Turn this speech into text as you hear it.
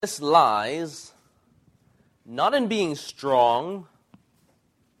This lies not in being strong,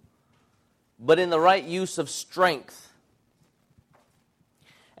 but in the right use of strength.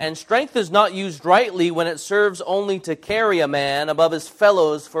 And strength is not used rightly when it serves only to carry a man above his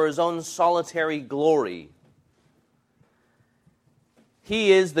fellows for his own solitary glory.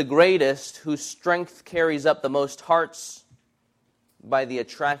 He is the greatest whose strength carries up the most hearts by the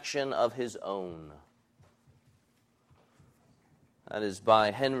attraction of his own. That is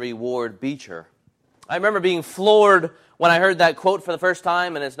by Henry Ward Beecher. I remember being floored when I heard that quote for the first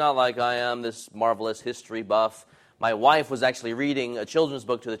time, and it's not like I am this marvelous history buff. My wife was actually reading a children's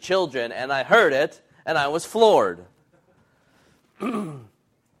book to the children, and I heard it, and I was floored. I'm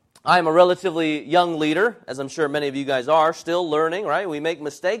a relatively young leader, as I'm sure many of you guys are, still learning, right? We make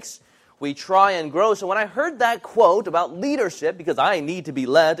mistakes, we try and grow. So when I heard that quote about leadership, because I need to be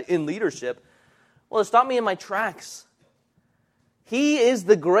led in leadership, well, it stopped me in my tracks. He is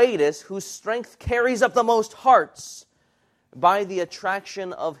the greatest whose strength carries up the most hearts by the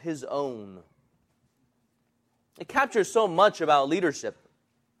attraction of his own. It captures so much about leadership.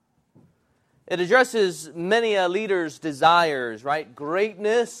 It addresses many a leader's desires, right?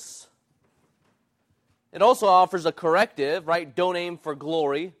 Greatness. It also offers a corrective, right? Don't aim for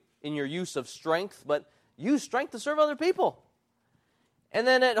glory in your use of strength, but use strength to serve other people. And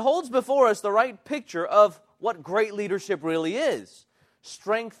then it holds before us the right picture of what great leadership really is.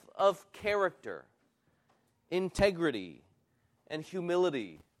 Strength of character, integrity, and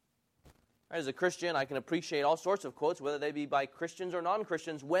humility. As a Christian, I can appreciate all sorts of quotes, whether they be by Christians or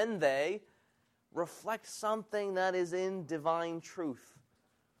non-Christians, when they reflect something that is in divine truth.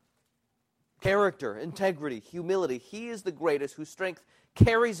 Character, integrity, humility. He is the greatest whose strength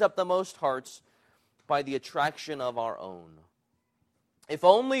carries up the most hearts by the attraction of our own. If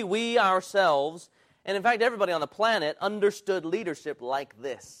only we ourselves, and in fact everybody on the planet, understood leadership like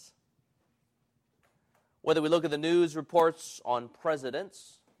this. Whether we look at the news reports on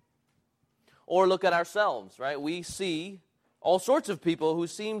presidents, or look at ourselves, right? We see all sorts of people who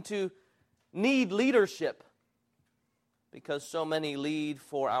seem to need leadership because so many lead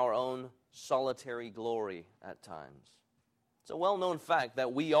for our own solitary glory at times. It's a well-known fact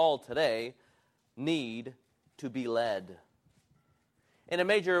that we all today need to be led. In a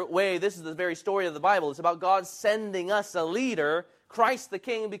major way, this is the very story of the Bible. It's about God sending us a leader, Christ the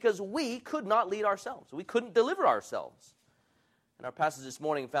King, because we could not lead ourselves. We couldn't deliver ourselves. And our passage this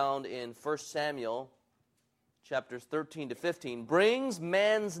morning, found in 1 Samuel, chapters 13 to 15, brings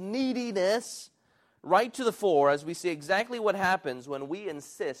man's neediness right to the fore as we see exactly what happens when we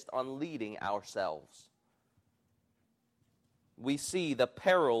insist on leading ourselves. We see the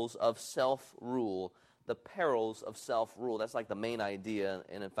perils of self-rule. The perils of self-rule. That's like the main idea,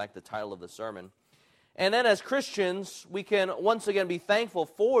 and in fact the title of the sermon. And then as Christians, we can once again be thankful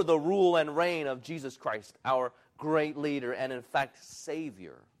for the rule and reign of Jesus Christ, our great leader and in fact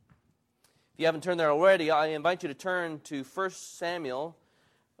Savior. If you haven't turned there already, I invite you to turn to 1 Samuel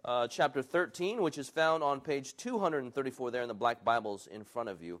chapter 13, which is found on page 234 there in the black Bibles in front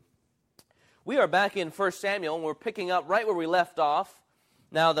of you. We are back in 1 Samuel, and we're picking up right where we left off.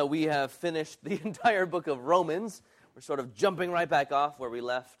 Now that we have finished the entire book of Romans, we're sort of jumping right back off where we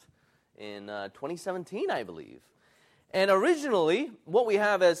left in 2017, I believe. And originally, what we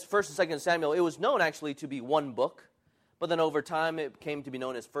have as 1st and 2nd Samuel, it was known actually to be one book, but then over time it came to be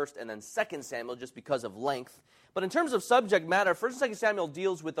known as 1st and then 2nd Samuel just because of length. But in terms of subject matter, 1st and 2nd Samuel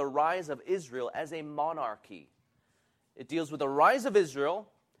deals with the rise of Israel as a monarchy. It deals with the rise of Israel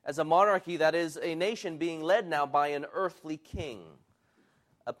as a monarchy, that is a nation being led now by an earthly king.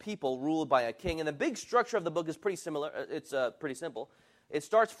 A people ruled by a king. And the big structure of the book is pretty similar. It's pretty simple. It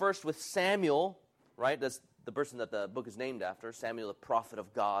starts first with Samuel, right? That's the person that the book is named after, Samuel, the prophet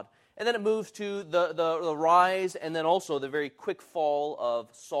of God. And then it moves to the rise and then also the very quick fall of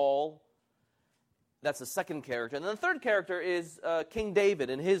Saul. That's the second character. And then the third character is King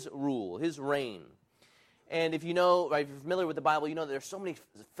David and his rule, his reign. And if you know, right, if you're familiar with the Bible, you know there's so many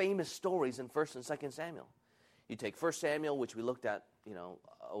famous stories in 1st and 2nd Samuel. You take 1 Samuel, which we looked at,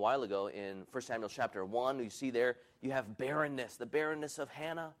 a while ago in 1 Samuel chapter 1. You see there, you have barrenness, the barrenness of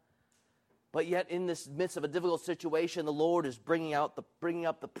Hannah. But yet in this midst of a difficult situation, the Lord is bringing up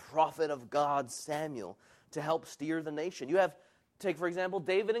the prophet of God, Samuel, to help steer the nation. You have, take for example,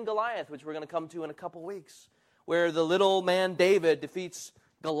 David and Goliath, which we're going to come to in a couple weeks, where the little man David defeats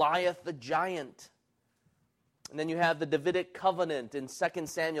Goliath the giant. And then you have the Davidic covenant in 2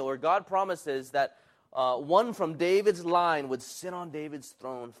 Samuel, where God promises that one from David's line would sit on David's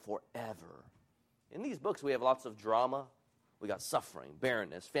throne forever. In these books, we have lots of drama. We got suffering,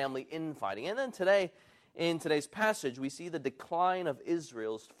 barrenness, family infighting. And then today, in today's passage, we see the decline of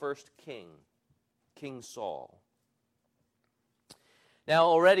Israel's first king, King Saul. Now,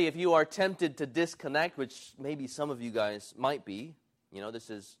 already, if you are tempted to disconnect, which maybe some of you guys might be, this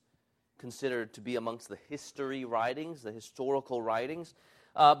is considered to be amongst the history writings, the historical writings.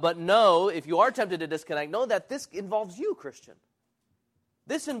 But know, if you are tempted to disconnect, know that this involves you, Christian.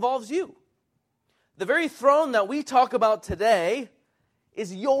 This involves you. The very throne that we talk about today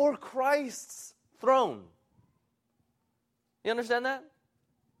is your Christ's throne. You understand that?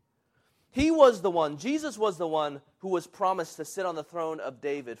 He was the one, Jesus was the one who was promised to sit on the throne of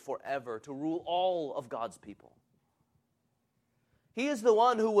David forever, to rule all of God's people. He is the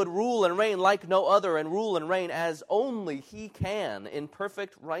one who would rule and reign like no other, and rule and reign as only He can in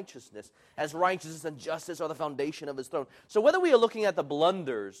perfect righteousness, as righteousness and justice are the foundation of His throne. So whether we are looking at the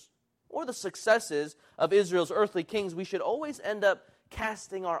blunders or the successes of Israel's earthly kings, we should always end up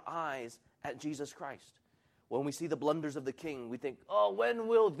casting our eyes at Jesus Christ. When we see the blunders of the king, we think, oh, when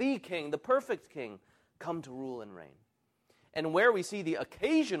will the king, the perfect king, come to rule and reign? And where we see the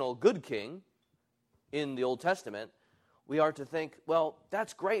occasional good king in the Old Testament, we are to think, well,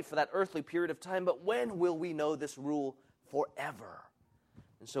 that's great for that earthly period of time, but when will we know this rule forever?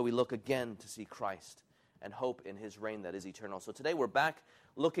 And so we look again to see Christ and hope in His reign that is eternal. So today we're back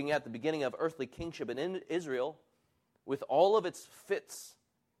looking at the beginning of earthly kingship in Israel with all of its fits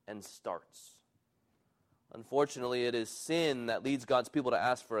and starts. Unfortunately, it is sin that leads God's people to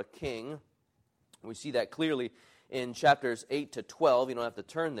ask for a king. We see that clearly in chapters 8 to 12. You don't have to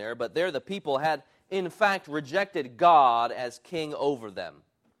turn there, but there the people had in fact rejected God as king over them.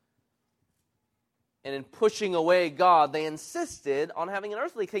 And in pushing away God, they insisted on having an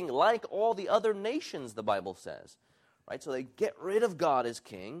earthly king like all the other nations, the Bible says. Right? So they get rid of God as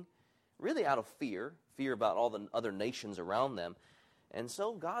king, really out of fear about all the other nations around them. And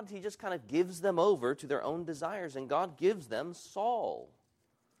so God, He just kind of gives them over to their own desires, and God gives them Saul.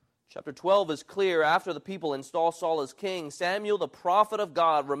 Chapter 12 is clear. After the people install Saul as king, Samuel, the prophet of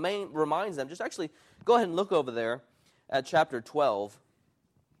God, reminds them. Just actually go ahead and look over there at chapter 12.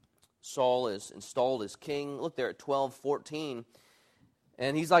 Saul is installed as king. Look there at 12:14.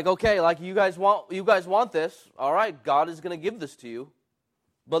 And he's like, okay, like you guys want this. All right, God is going to give this to you.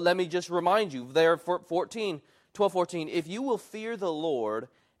 But let me just remind you, there 12:14, if you will fear the Lord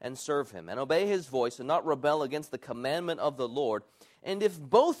and serve Him and obey His voice and not rebel against the commandment of the Lord, and if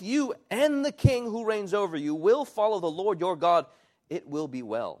both you and the king who reigns over you will follow the Lord your God, it will be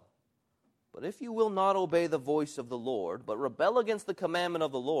well. But if you will not obey the voice of the Lord, but rebel against the commandment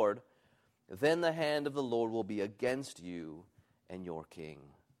of the Lord, then the hand of the Lord will be against you and your king.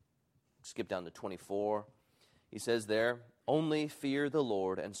 Skip down to 24. He says there, only fear the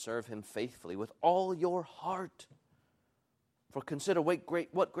Lord and serve Him faithfully with all your heart. For consider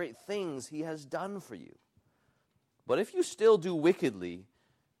what great things He has done for you. But if you still do wickedly,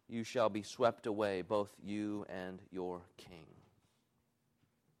 you shall be swept away, both you and your king.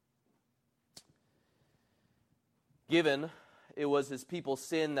 Given it was His people's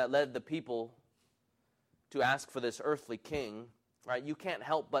sin that led the people to ask for this earthly king, right? You can't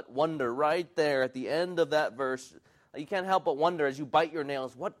help but wonder right there at the end of that verse, you can't help but wonder as you bite your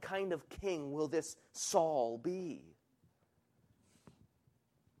nails, what kind of king will this Saul be?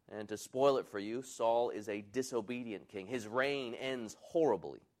 And to spoil it for you, Saul is a disobedient king. His reign ends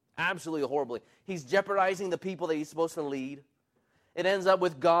horribly, absolutely horribly. He's jeopardizing the people that he's supposed to lead. It ends up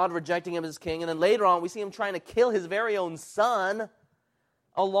with God rejecting him as king. And then later on, we see him trying to kill his very own son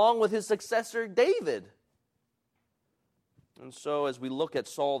along with his successor, David. And so as we look at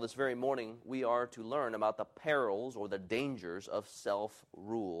Saul this very morning, we are to learn about the perils or the dangers of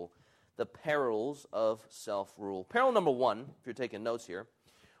self-rule. The perils of self-rule. Peril number 1, if you're taking notes here.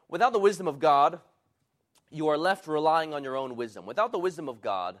 Without the wisdom of God, you are left relying on your own wisdom. Without the wisdom of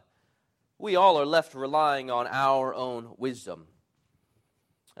God, we all are left relying on our own wisdom.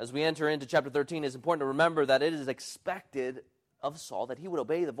 As we enter into chapter 13, it's important to remember that it is expected of Saul that he would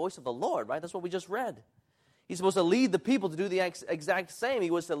obey the voice of the Lord, right? That's what we just read. He's supposed to lead the people to do the exact same.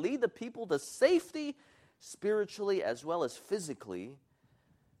 He was to lead the people to safety spiritually as well as physically.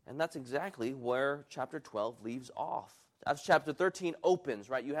 And that's exactly where chapter 12 leaves off. As chapter 13 opens,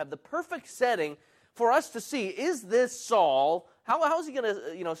 right? You have the perfect setting for us to see, is this Saul, how is he going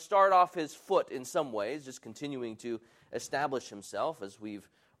to, start off his foot in some ways, just continuing to establish himself, as we've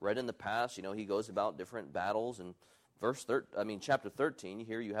read in the past. He goes about different battles, and chapter 13,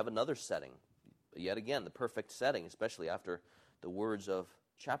 here you have another setting. Yet again, the perfect setting, especially after the words of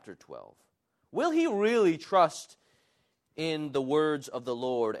chapter 12. Will he really trust in the words of the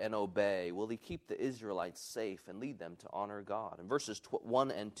Lord and obey? Will he keep the Israelites safe and lead them to honor God? In verses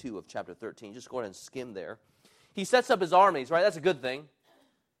 1 and 2 of chapter 13, just go ahead and skim there. He sets up his armies, right? That's a good thing,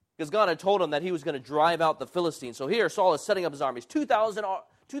 because God had told him that he was going to drive out the Philistines. So here Saul is setting up his armies. 2,000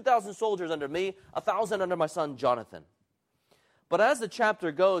 soldiers under me, 1,000 under my son Jonathan. But as the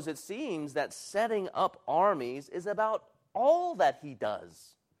chapter goes, it seems that setting up armies is about all that he does.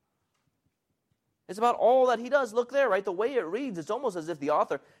 It's about all that he does. Look there, right? The way it reads, it's almost as if the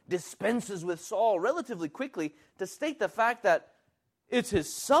author dispenses with Saul relatively quickly to state the fact that it's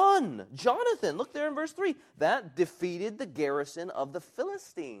his son, Jonathan. Look there in verse 3. That defeated the garrison of the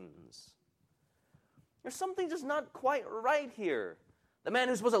Philistines. There's something just not quite right here. The man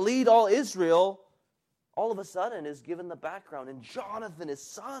who's supposed to lead all Israel, all of a sudden is given the background, and Jonathan, his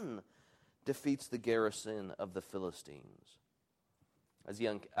son, defeats the garrison of the Philistines.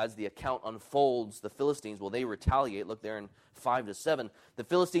 As the account unfolds, the Philistines, well, they retaliate. Look there in 5-7. The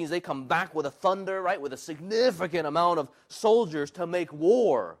Philistines, they come back with a thunder, right, with a significant amount of soldiers to make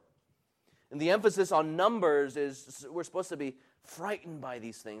war. And the emphasis on numbers is we're supposed to be frightened by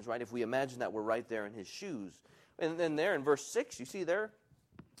these things, right, if we imagine that we're right there in his shoes. And then there in verse 6, you see there,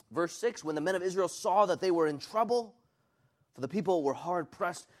 verse 6, when the men of Israel saw that they were in trouble, for the people were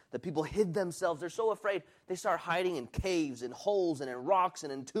hard-pressed, the people hid themselves. They're so afraid, they start hiding in caves, in holes, and in rocks,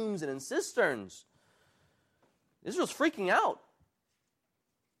 and in tombs, and in cisterns. Israel's freaking out.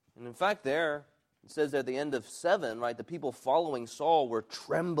 And in fact there, it says at the end of 7, right, the people following Saul were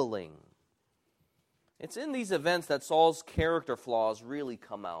trembling. It's in these events that Saul's character flaws really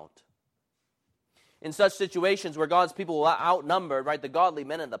come out. In such situations where God's people were outnumbered, right, the godly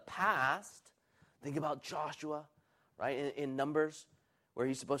men in the past, think about Joshua, right, in Numbers, where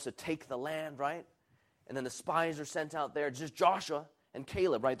he's supposed to take the land, right? And then the spies are sent out there, just Joshua and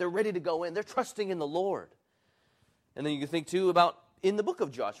Caleb, right? They're ready to go in. They're trusting in the Lord. And then you can think, too, about in the book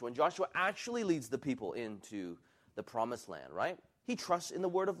of Joshua, when Joshua actually leads the people into the promised land, right? He trusts in the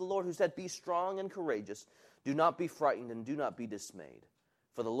word of the Lord, who said, "Be strong and courageous. Do not be frightened and do not be dismayed.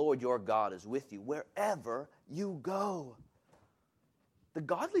 For the Lord your God is with you wherever you go." The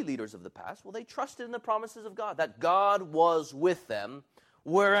godly leaders of the past, well, they trusted in the promises of God, that God was with them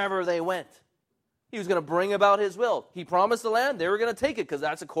wherever they went. He was going to bring about his will. He promised the land, they were going to take it, because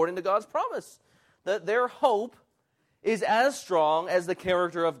that's according to God's promise. That their hope is as strong as the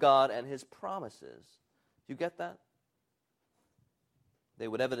character of God and his promises. Do you get that? They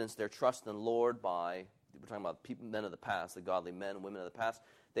would evidence their trust in the Lord by, we're talking about people, men of the past, the godly men and women of the past,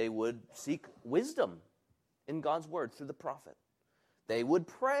 they would seek wisdom in God's word through the prophet. They would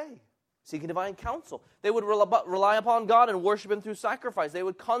pray, seeking divine counsel. They would rely upon God and worship him through sacrifice. They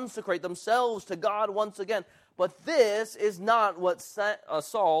would consecrate themselves to God once again. But this is not what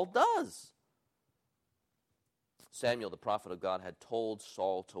Saul does. Samuel, the prophet of God, had told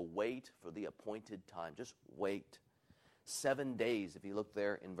Saul to wait for the appointed time. Just wait. 7 days, if you look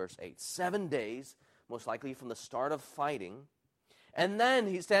there in verse 8. 7 days, most likely from the start of fighting. And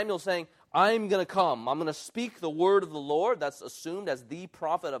then Samuel's saying, I'm going to come. I'm going to speak the word of the Lord. That's assumed as the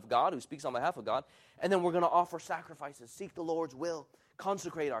prophet of God who speaks on behalf of God. And then we're going to offer sacrifices, seek the Lord's will,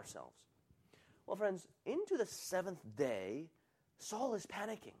 consecrate ourselves. Well, friends, into the 7th day, Saul is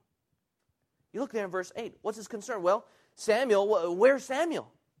panicking. You look there in verse 8. What's his concern? Well, Samuel, where's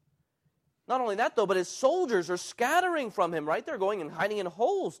Samuel? Not only that, though, but his soldiers are scattering from him, right? They're going and hiding in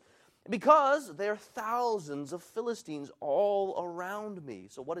holes, because there are thousands of Philistines all around me.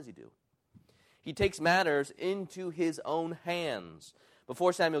 So what does he do? He takes matters into his own hands.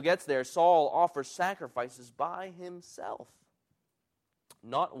 Before Samuel gets there, Saul offers sacrifices by himself,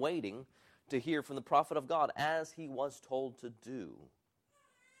 not waiting to hear from the prophet of God, as he was told to do.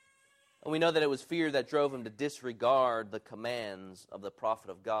 And we know that it was fear that drove him to disregard the commands of the prophet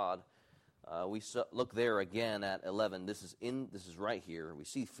of God. We look there again at 11. This is right here. We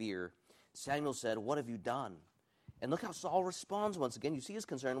see fear. Samuel said, "What have you done?" And look how Saul responds once again. You see his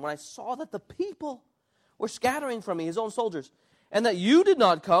concern. "When I saw that the people were scattering from me," his own soldiers, "and that you did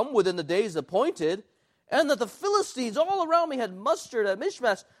not come within the days appointed, and that the Philistines all around me had mustered at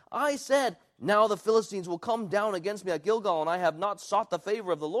Michmash, I said, now the Philistines will come down against me at Gilgal, and I have not sought the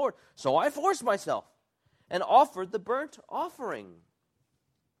favor of the Lord. So I forced myself and offered the burnt offering."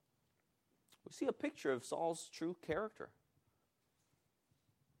 We see a picture of Saul's true character.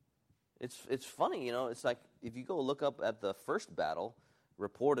 It's funny, you know, it's like if you go look up at the first battle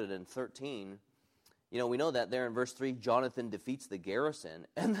reported in 13, you know, we know that there in verse 3, Jonathan defeats the garrison,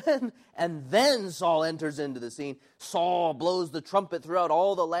 and then Saul enters into the scene. Saul blows the trumpet throughout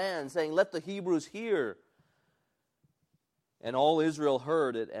all the land, saying, "Let the Hebrews hear." And all Israel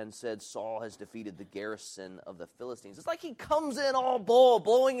heard it and said, Saul has defeated the garrison of the Philistines. It's like he comes in all bold,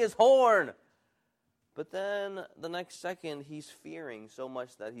 blowing his horn. But then the next second, he's fearing so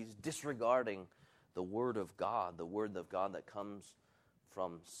much that he's disregarding the word of God that comes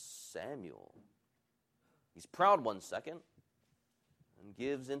from Samuel. He's proud one second and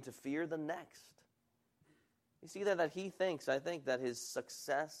gives into fear the next. You see that I think that his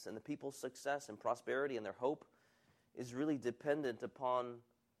success and the people's success and prosperity and their hope is really dependent upon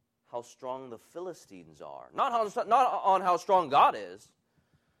how strong the Philistines are. Not on how strong God is,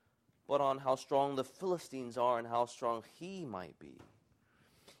 but on how strong the Philistines are and how strong he might be.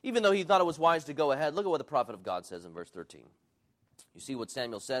 Even though he thought it was wise to go ahead, look at what the prophet of God says in verse 13. You see what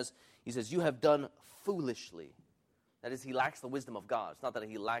Samuel says? He says, you have done foolishly. That is, he lacks the wisdom of God. It's not that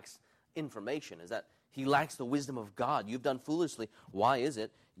he lacks information. It's that he lacks the wisdom of God. You've done foolishly. Why is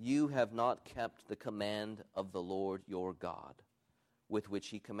it? You have not kept the command of the Lord your God, with which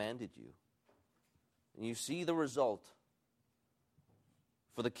he commanded you. And you see the result.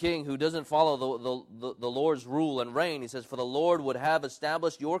 For the king who doesn't follow the Lord's rule and reign, he says, for the Lord would have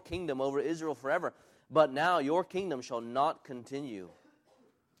established your kingdom over Israel forever, but now your kingdom shall not continue.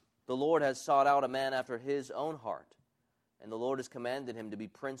 The Lord has sought out a man after his own heart, and the Lord has commanded him to be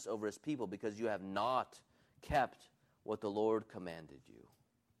prince over his people, because you have not kept what the Lord commanded you.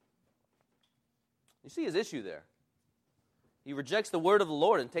 You see his issue there. He rejects the word of the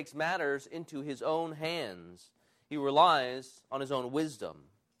Lord and takes matters into his own hands. He relies on his own wisdom.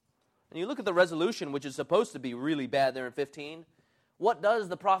 And you look at the resolution, which is supposed to be really bad there in 15. What does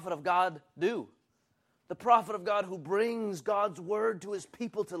the prophet of God do? The prophet of God who brings God's word to his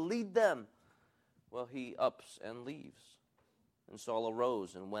people to lead them. Well, he ups and leaves. And Saul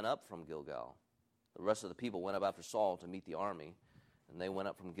arose and went up from Gilgal. The rest of the people went up after Saul to meet the army, and they went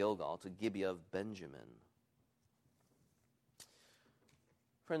up from Gilgal to Gibeah of Benjamin.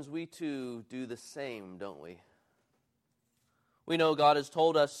 Friends, we too do the same, don't we? We know God has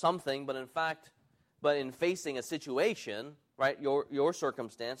told us something, but in facing a situation, right, your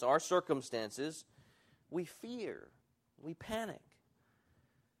circumstance, our circumstances, we fear, we panic.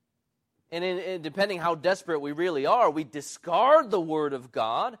 And depending how desperate we really are, we discard the word of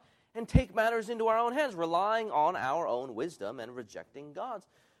God and take matters into our own hands, relying on our own wisdom and rejecting God's.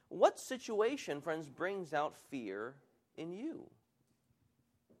 What situation, friends, brings out fear in you?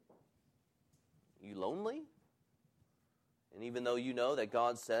 Are you lonely? And even though you know that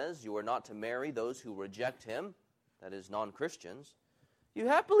God says you are not to marry those who reject him, that is, non-Christians, you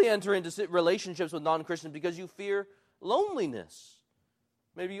happily enter into relationships with non-Christians because you fear loneliness.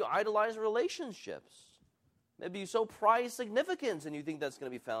 Maybe you idolize relationships. Maybe you so prize significance and you think that's going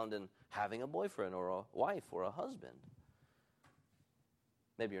to be found in having a boyfriend or a wife or a husband.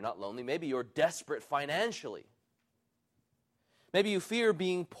 Maybe you're not lonely. Maybe you're desperate financially. Maybe you fear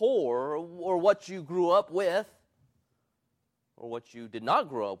being poor or what you grew up with or what you did not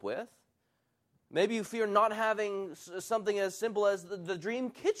grow up with. Maybe you fear not having something as simple as the dream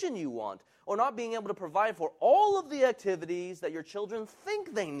kitchen you want, or not being able to provide for all of the activities that your children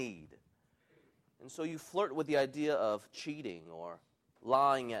think they need. And so you flirt with the idea of cheating or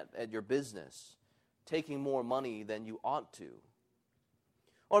lying at your business, taking more money than you ought to.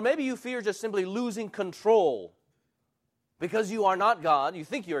 Or maybe you fear just simply losing control because you are not God. You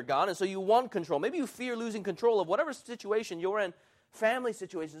think you're God, and so you want control. Maybe you fear losing control of whatever situation you're in. Family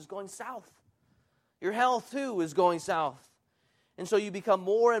situation is going south. Your health, too, is going south. And so you become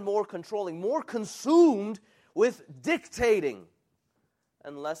more and more controlling, more consumed with dictating,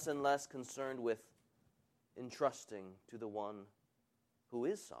 and less concerned with entrusting to the one who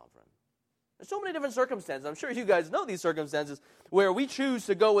is sovereign. There's so many different circumstances. I'm sure you guys know these circumstances where we choose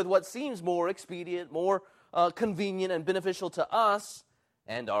to go with what seems more expedient, more convenient and beneficial to us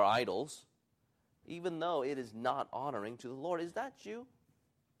and our idols, even though it is not honoring to the Lord. Is that you,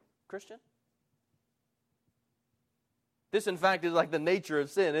 Christian? This, in fact, is like the nature of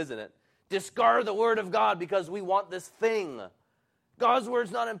sin, isn't it? Discard the word of God because we want this thing. God's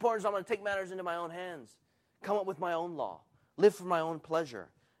word's not important, so I'm going to take matters into my own hands. Come up with my own law. Live for my own pleasure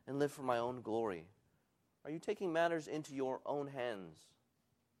and live for my own glory. Are you taking matters into your own hands?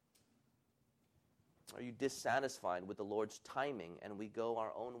 Are you dissatisfied with the Lord's timing and we go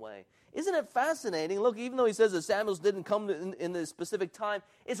our own way? Isn't it fascinating? Look, even though he says that Samuel didn't come in this specific time,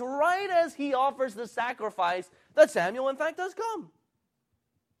 it's right as he offers the sacrifice that Samuel, in fact, does come.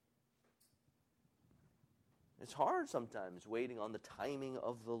 It's hard sometimes waiting on the timing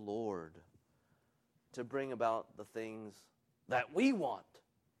of the Lord to bring about the things that we want.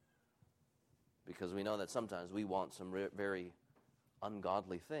 Because we know that sometimes we want some very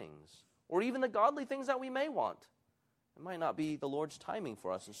ungodly things. Or even the godly things that we may want. It might not be the Lord's timing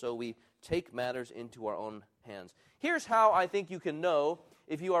for us, and so we take matters into our own hands. Here's how I think you can know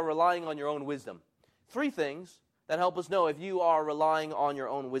if you are relying on your own wisdom. 3 things that help us know if you are relying on your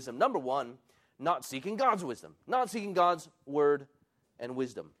own wisdom. Number 1, not seeking God's wisdom, not seeking God's word and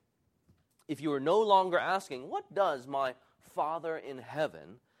wisdom. If you are no longer asking, what does my Father in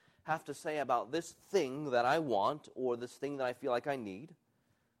heaven have to say about this thing that I want or this thing that I feel like I need,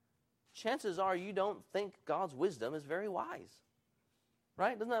 chances are you don't think God's wisdom is very wise.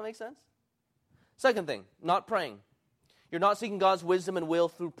 Right? Doesn't that make sense? Second thing, not praying. You're not seeking God's wisdom and will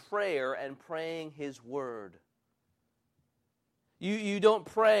through prayer and praying His word. You don't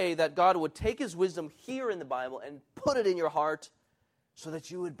pray that God would take His wisdom here in the Bible and put it in your heart so that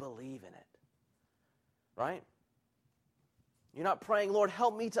you would believe in it. Right? You're not praying, Lord,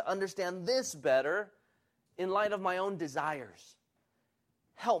 help me to understand this better in light of my own desires.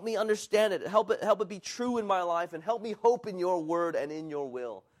 Help me understand it. Help it be true in my life, and help me hope in your word and in your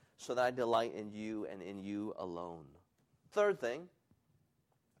will so that I delight in you and in you alone. Third thing,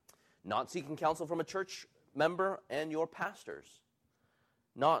 not seeking counsel from a church member and your pastors.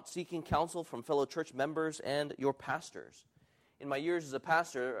 Not seeking counsel from fellow church members and your pastors. In my years as a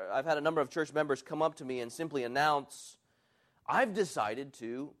pastor, I've had a number of church members come up to me and simply announce, I've decided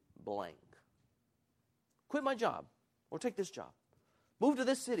to blank. Quit my job, or take this job. Move to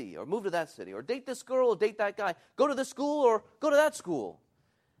this city, or move to that city, or date this girl, or date that guy. Go to this school, or go to that school.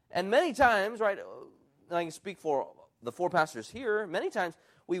 And many times, right, I can speak for the 4 pastors here, many times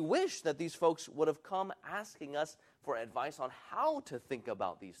we wish that these folks would have come asking us for advice on how to think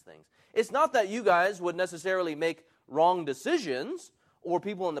about these things. It's not that you guys would necessarily make wrong decisions, or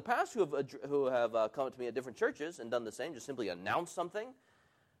people in the past who have come to me at different churches and done the same, just simply announce something.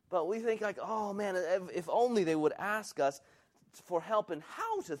 But we think like, oh man, if only they would ask us for help in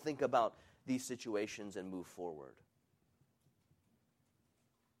how to think about these situations and move forward.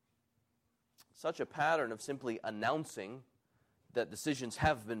 Such a pattern of simply announcing that decisions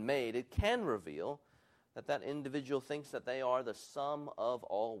have been made, it can reveal that individual thinks that they are the sum of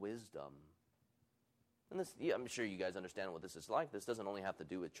all wisdom. And this, I'm sure you guys understand what this is like. This doesn't only have to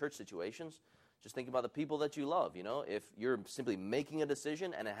do with church situations. Just think about the people that you love. You know, if you're simply making a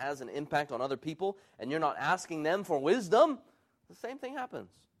decision and it has an impact on other people and you're not asking them for wisdom, the same thing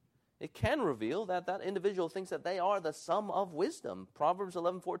happens. It can reveal that individual thinks that they are the sum of wisdom. Proverbs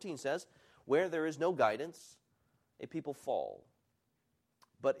 11:14 says, where there is no guidance, a people fall.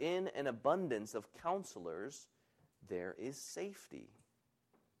 But in an abundance of counselors, there is safety.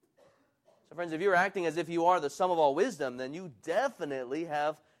 So friends, if you're acting as if you are the sum of all wisdom, then you definitely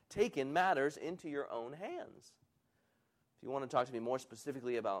have taken matters into your own hands. If you want to talk to me more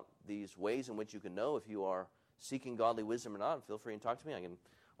specifically about these ways in which you can know if you are seeking godly wisdom or not, feel free and talk to me. I can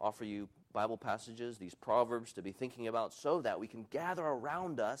offer you Bible passages, these proverbs to be thinking about so that we can gather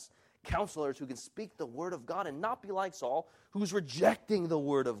around us counselors who can speak the word of God and not be like Saul, who's rejecting the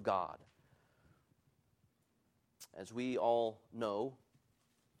word of God. As we all know,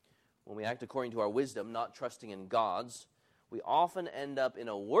 when we act according to our wisdom, not trusting in God's, we often end up in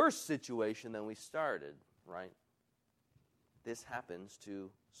a worse situation than we started, right? This happens to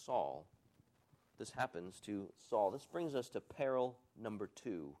Saul. This brings us to peril number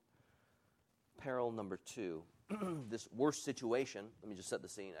 2. Peril number 2. This worst situation, let me just set the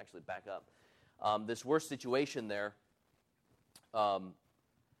scene, actually back up. This worst situation there,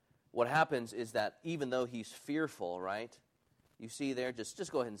 what happens is that even though he's fearful, right? You see there, just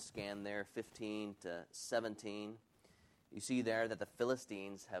go ahead and scan there, 15 to 17. You see there that the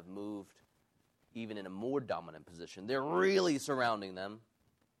Philistines have moved even in a more dominant position. They're really surrounding them.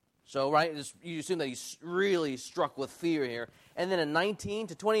 So, right, you assume that he's really struck with fear here. And then in 19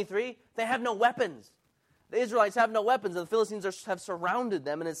 to 23, they have no weapons. The Israelites have no weapons, and the Philistines have surrounded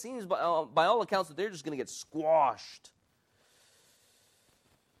them, and it seems by all accounts that they're just going to get squashed.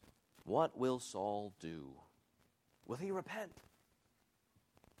 What will Saul do? Will he repent?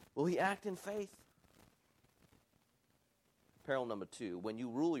 Will he act in faith? Peril number 2, when you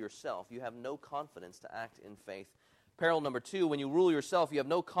rule yourself, you have no confidence to act in faith. Peril number 2, when you rule yourself, you have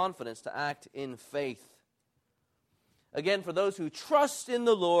no confidence to act in faith. Again, for those who trust in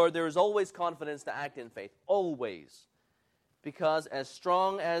the Lord, there is always confidence to act in faith. Always. Because as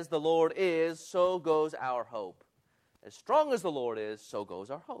strong as the Lord is, so goes our hope. As strong as the Lord is, so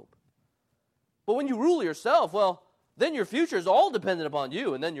goes our hope. But when you rule yourself, well, then your future is all dependent upon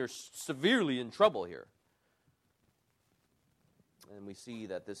you, and then you're severely in trouble here. And we see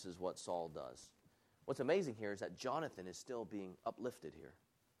that this is what Saul does. What's amazing here is that Jonathan is still being uplifted here.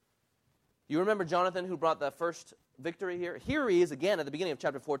 You remember Jonathan who brought the first victory here? Here he is again at the beginning of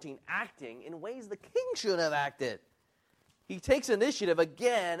chapter 14 acting in ways the king should have acted. he takes initiative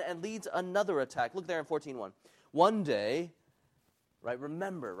again and leads another attack. Look there in 14:1. One day, right,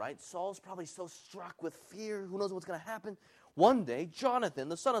 remember, right, Saul's probably so struck with fear, who knows what's going to happen. One day, Jonathan,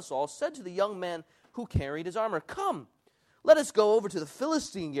 the son of Saul, said to the young man who carried his armor, "Come, let us go over to the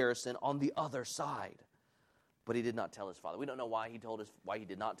Philistine garrison on the other side." But he did not tell his father. We don't know why he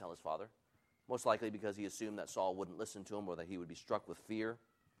did not tell his father. Most likely because he assumed that Saul wouldn't listen to him or that he would be struck with fear.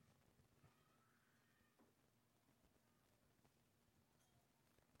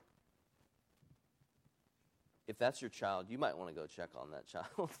 If that's your child, you might want to go check on that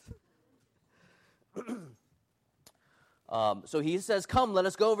child. So he says, "Come, let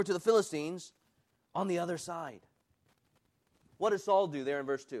us go over to the Philistines on the other side." What does Saul do there in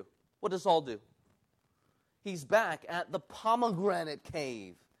verse 2? What does Saul do? He's back at the pomegranate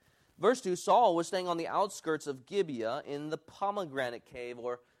cave. Verse 2, Saul was staying on the outskirts of Gibeah in the pomegranate cave,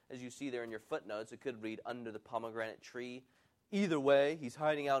 or as you see there in your footnotes, it could read under the pomegranate tree. Either way, he's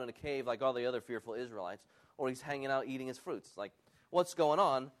hiding out in a cave like all the other fearful Israelites, or he's hanging out eating his fruits. Like, what's going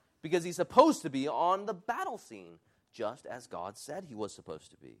on? Because he's supposed to be on the battle scene, just as God said he was supposed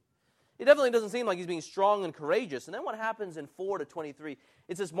to be. It definitely doesn't seem like he's being strong and courageous. And then what happens in 4-23,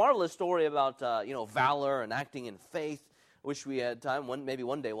 it's this marvelous story about valor and acting in faith. Wish we had time. Maybe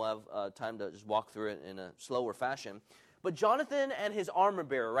one day we'll have time to just walk through it in a slower fashion. But Jonathan and his armor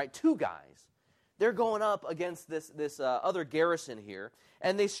bearer, right, two guys, they're going up against this other garrison here,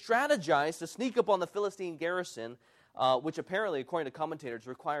 and they strategize to sneak up on the Philistine garrison, which apparently, according to commentators,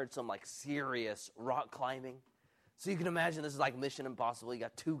 required some like serious rock climbing. So you can imagine this is like Mission Impossible. You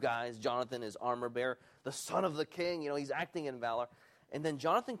got two guys, Jonathan, his armor bearer, the son of the king. He's acting in valor. And then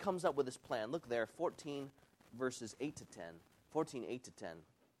Jonathan comes up with this plan. Look there, 14 verses 8 to 10. 14, 8 to 10.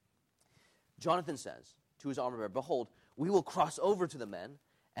 Jonathan says to his armor bearer, "Behold, we will cross over to the men,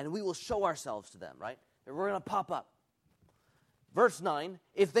 and we will show ourselves to them," right? And we're going to pop up. Verse 9,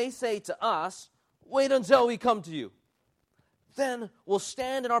 "If they say to us, 'Wait until we come to you,' then we'll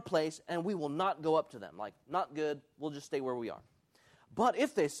stand in our place, and we will not go up to them." Like, not good, we'll just stay where we are. "But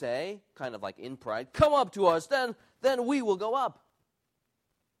if they say," kind of like in pride, "'Come up to us,' then we will go up.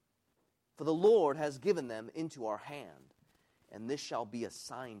 For the Lord has given them into our hand, and this shall be a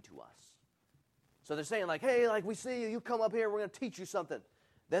sign to us." So they're saying like, "Hey, like we see you, you come up here, we're going to teach you something."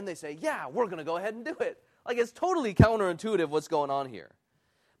 Then they say, "Yeah, we're going to go ahead and do it." Like, it's totally counterintuitive what's going on here.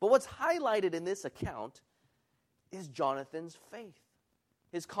 But what's highlighted in this account is Jonathan's faith,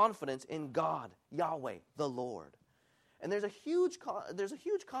 his confidence in God, Yahweh, the Lord. And there's a huge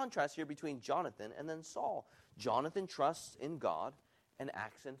contrast here between Jonathan and then Saul. Jonathan trusts in God and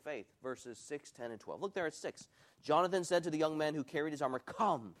acts in faith. Verses 6, 10, and 12. Look there at 6. "Jonathan said to the young man who carried his armor,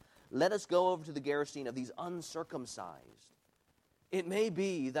 'Come, let us go over to the garrison of these uncircumcised. It may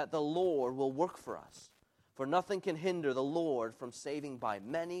be that the Lord will work for us, for nothing can hinder the Lord from saving by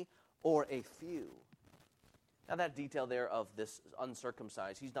many or a few.'" Now that detail there of this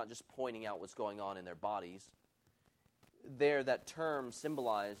uncircumcised, he's not just pointing out what's going on in their bodies. There, that term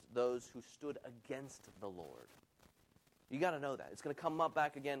symbolized those who stood against the Lord. You got to know that. It's going to come up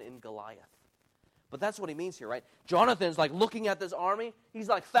back again in Goliath. But that's what he means here, right? Jonathan's like looking at this army. He's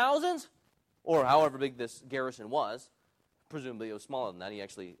like thousands, or however big this garrison was. Presumably it was smaller than that. He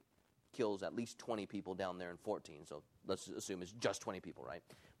actually kills at least 20 people down there in 14. So let's assume it's just 20 people, right?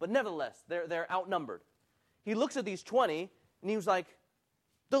 But nevertheless, they're outnumbered. He looks at these 20, and he was like,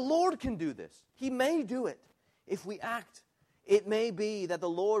 the Lord can do this. He may do it if we act. It may be that the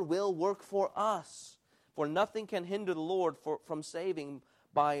Lord will work for us. For nothing can hinder the Lord from saving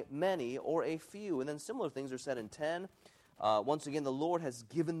by many or a few. And then similar things are said in 10. Once again, the Lord has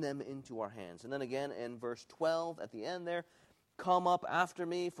given them into our hands. And then again in verse 12 at the end there, "Come up after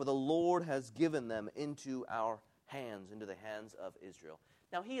me, for the Lord has given them into our hands," into the hands of Israel.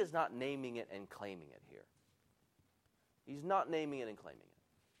 Now, he is not naming it and claiming it here. He's not naming it and claiming it.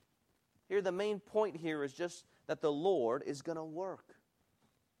 Here, the main point here is just that the Lord is going to work.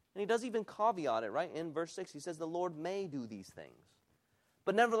 And he does even caveat it, right? In verse 6, he says the Lord may do these things.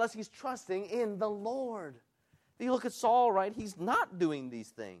 But nevertheless, he's trusting in the Lord. If you look at Saul, right, he's not doing these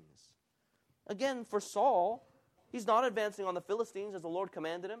things. Again, for Saul, he's not advancing on the Philistines as the Lord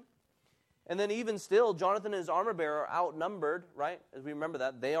commanded him. And then even still, Jonathan and his armor bearer are outnumbered, right? As we remember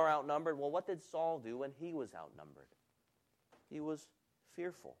that, they are outnumbered. Well, what did Saul do when he was outnumbered? He was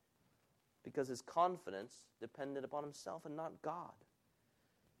fearful because his confidence depended upon himself and not God.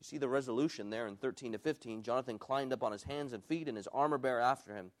 You see the resolution there in 13 to 15. Jonathan climbed up on his hands and feet, and his armor bearer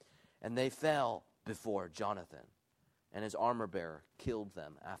after him, and they fell before Jonathan, and his armor bearer killed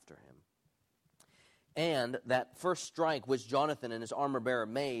them after him. And that first strike which Jonathan and his armor bearer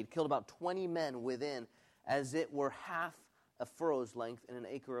made killed about 20 men within, as it were half a furrow's length in an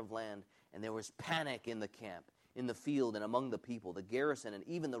acre of land, and there was panic in the camp, in the field, and among the people. The garrison and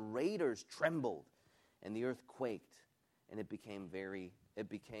even the raiders trembled, and the earth quaked, and it became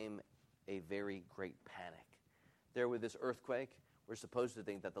a very great panic. There with this earthquake, we're supposed to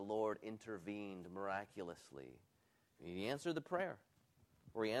think that the Lord intervened miraculously. He answered the prayer,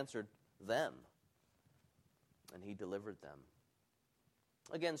 or he answered them, and he delivered them.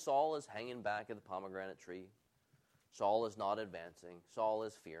 Again, Saul is hanging back at the pomegranate tree. Saul is not advancing. Saul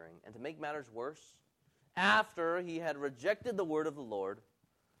is fearing. And to make matters worse, after he had rejected the word of the Lord,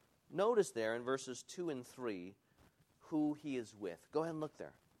 notice there in verses 2 and 3 who he is with. Go ahead and look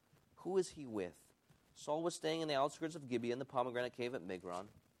there. Who is he with? Saul was staying in the outskirts of Gibeah in the pomegranate cave at Migron.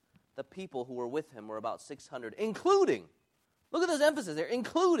 The people who were with him were about 600, including, look at this emphasis there,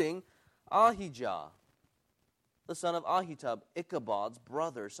 including Ahijah, the son of Ahitub, Ichabod's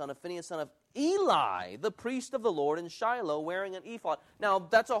brother, son of Phinehas, son of Eli, the priest of the Lord in Shiloh, wearing an ephod. Now,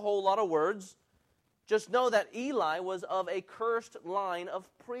 that's a whole lot of words. Just know that Eli was of a cursed line of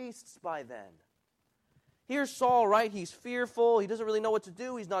priests by then. Here's Saul, right? He's fearful. He doesn't really know what to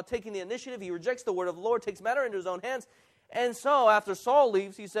do. He's not taking the initiative. He rejects the word of the Lord, takes matter into his own hands. And so, after Saul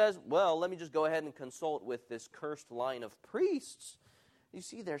leaves, he says, well, let me just go ahead and consult with this cursed line of priests. You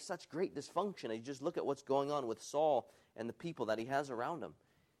see, there's such great dysfunction. You just look at what's going on with Saul and the people that he has around him.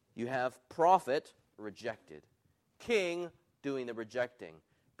 You have prophet, rejected. King, doing the rejecting.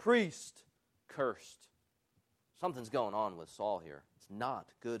 Priest, cursed. Something's going on with Saul here. It's not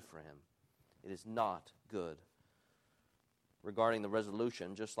good for him. It is not good. Regarding the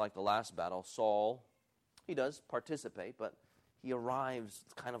resolution, just like the last battle, Saul, he does participate, but he arrives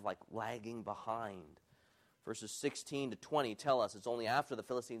kind of like lagging behind. Verses 16 to 20 tell us it's only after the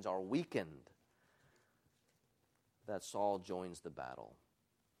Philistines are weakened that Saul joins the battle.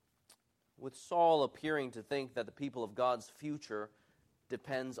 With Saul appearing to think that the people of God's future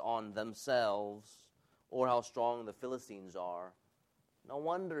depends on themselves or how strong the Philistines are, no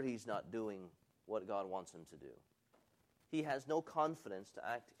wonder he's not doing what God wants him to do. He has no confidence to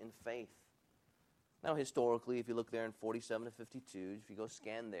act in faith. Now, historically, if you look there in 47 to 52, if you go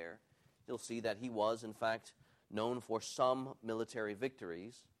scan there, you'll see that he was, in fact, known for some military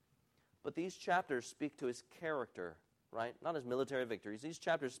victories. But these chapters speak to his character, right? Not his military victories. These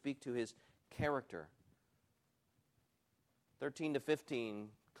chapters speak to his character. 13 to 15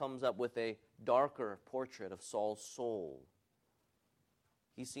 comes up with a darker portrait of Saul's soul.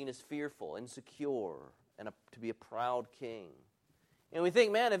 He's seen as fearful, insecure, and to be a proud king. And we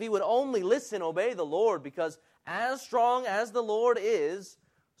think, man, if he would only listen, obey the Lord, because as strong as the Lord is,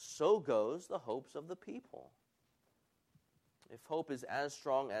 so goes the hopes of the people. If hope is as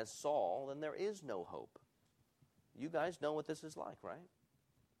strong as Saul, then there is no hope. You guys know what this is like, right?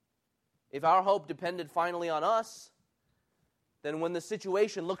 If our hope depended finally on us, then when the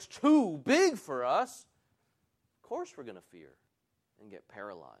situation looks too big for us, of course we're going to fear and get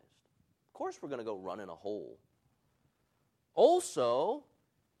paralyzed. Of course we're going to go run in a hole. Also,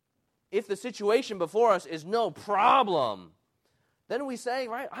 if the situation before us is no problem, then we say,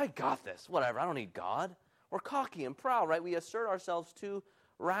 right, I got this, whatever, I don't need God. We're cocky and proud, right? We assert ourselves too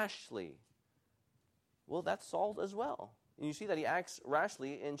rashly. Well, that's Saul as well. And you see that he acts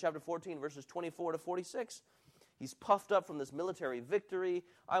rashly in chapter 14, verses 24 to 46. He's puffed up from this military victory.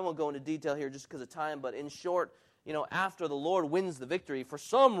 I won't go into detail here just because of time, but in short, after the Lord wins the victory, for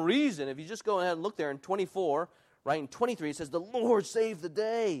some reason, if you just go ahead and look there in 24, right, in 23, it says, the Lord saved the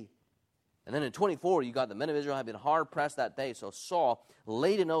day. And then in 24, you got the men of Israel have been hard-pressed that day. So Saul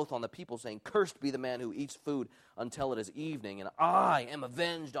laid an oath on the people, saying, cursed be the man who eats food until it is evening, and I am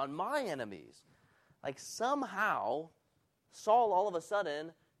avenged on my enemies. Like somehow, Saul all of a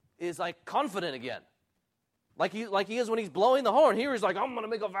sudden is like confident again. Like he is when he's blowing the horn. Here he's like, I'm going to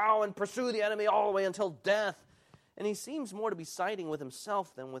make a vow and pursue the enemy all the way until death. And he seems more to be siding with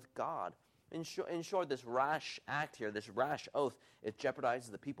himself than with God. In short, this rash act here, this rash oath, it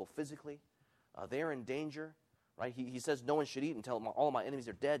jeopardizes the people physically. They're in danger, right? He says no one should eat until all of my enemies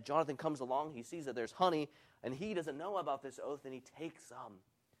are dead. Jonathan comes along. He sees that there's honey, and he doesn't know about this oath, and he takes some.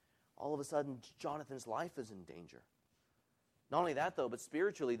 All of a sudden, Jonathan's life is in danger. Not only that, though, but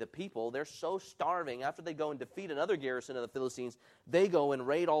spiritually, the people, they're so starving. After they go and defeat another garrison of the Philistines, they go and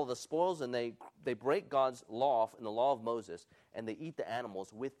raid all of the spoils, and they break God's law and the law of Moses, and they eat the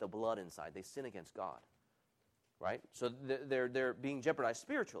animals with the blood inside. They sin against God, right? So they're being jeopardized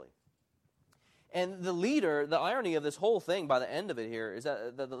spiritually. And the leader, the irony of this whole thing by the end of it here is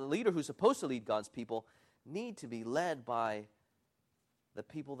that the leader who's supposed to lead God's people need to be led by the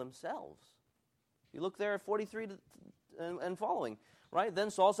people themselves. You look there at 43 and following, right?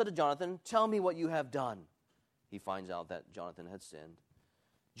 Then Saul said to Jonathan, tell me what you have done. he finds out that Jonathan had sinned.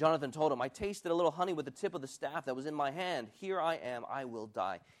 Jonathan told him, I tasted a little honey with the tip of the staff that was in my hand. Here I am, I will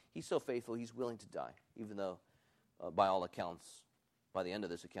die. He's so faithful, he's willing to die, even though, by all accounts, by the end of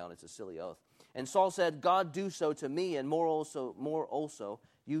this account, it's a silly oath. And Saul said, God do so to me, and more also,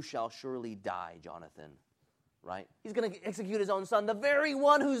 you shall surely die, Jonathan. Right? He's going to execute his own son, the very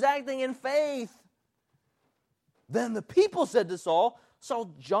one who's acting in faith. Then the people said to Saul,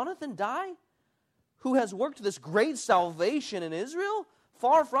 shall Jonathan die, who has worked this great salvation in Israel?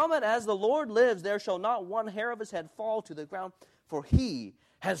 Far from it, as the Lord lives, there shall not one hair of his head fall to the ground, for he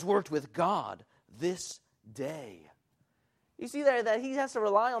has worked with God this day. You see there that he has to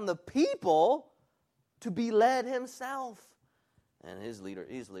rely on the people to be led himself. And his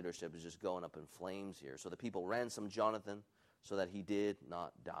leadership is just going up in flames here. So the people ransomed Jonathan so that he did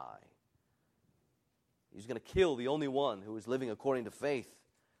not die. He's going to kill the only one who is living according to faith.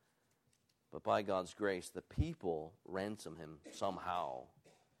 But by God's grace, the people ransom him somehow.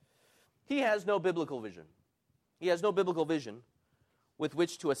 He has no biblical vision. He has no biblical vision with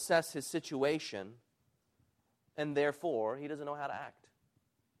which to assess his situation, and therefore, he doesn't know how to act.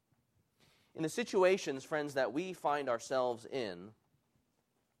 In the situations, friends, that we find ourselves in,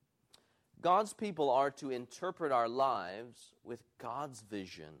 God's people are to interpret our lives with God's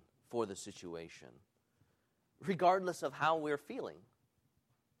vision for the situation, regardless of how we're feeling.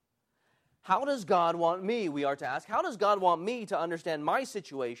 How does God want me, we are to ask, how does God want me to understand my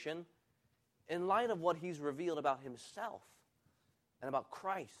situation in light of what he's revealed about himself and about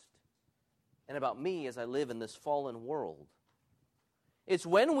Christ and about me as I live in this fallen world? It's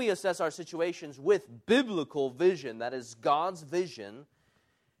when we assess our situations with biblical vision, that is God's vision,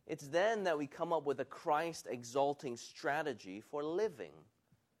 it's then that we come up with a Christ-exalting strategy for living.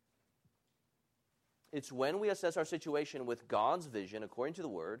 It's when we assess our situation with God's vision, according to the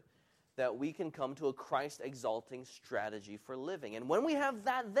Word, that we can come to a Christ-exalting strategy for living. And when we have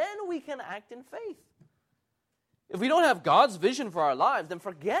that, then we can act in faith. If we don't have God's vision for our lives, then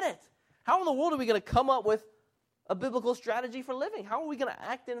forget it. How in the world are we going to come up with a biblical strategy for living? How are we going to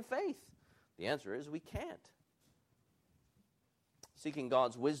act in faith? The answer is we can't. Seeking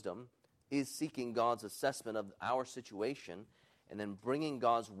God's wisdom is seeking God's assessment of our situation and then bringing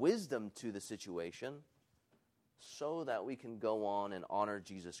God's wisdom to the situation so that we can go on and honor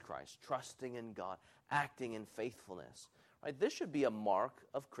Jesus Christ, trusting in God, acting in faithfulness. Right? This should be a mark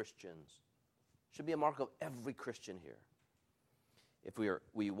of Christians. It should be a mark of every Christian here. If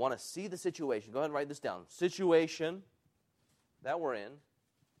we want to see the situation, go ahead and write this down. Situation that we're in.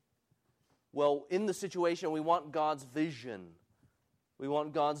 Well, in the situation, we want God's vision. We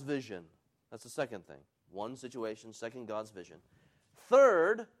want God's vision. That's the second thing. One, situation. Second, God's vision.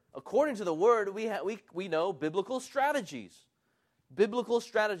 Third, according to the Word, we know biblical strategies. Biblical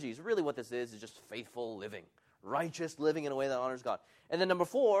strategies. Really what this is just faithful living. Righteous living in a way that honors God. And then number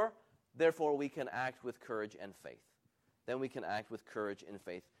 4, therefore we can act with courage and faith. Then we can act with courage and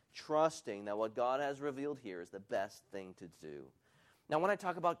faith, trusting that what God has revealed here is the best thing to do. Now, when I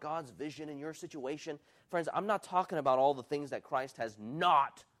talk about God's vision in your situation, friends, I'm not talking about all the things that Christ has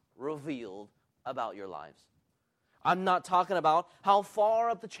not revealed about your lives. I'm not talking about how far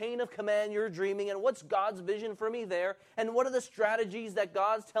up the chain of command you're dreaming and what's God's vision for me there and what are the strategies that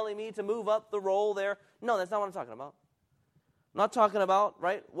God's telling me to move up the role there. No, that's not what I'm talking about. I'm not talking about,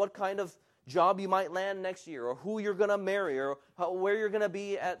 right, what kind of job you might land next year or who you're going to marry or where you're going to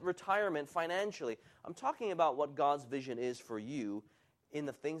be at retirement financially. I'm talking about what God's vision is for you in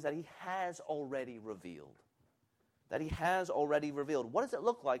the things that he has already revealed. That he has already revealed. What does it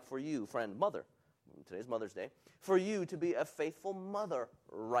look like for you, friend, mother? Today's Mother's Day. For you to be a faithful mother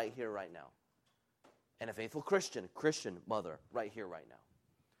right here, right now. And a faithful Christian mother right here, right now.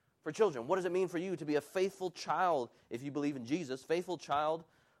 For children, what does it mean for you to be a faithful child if you believe in Jesus? Faithful child,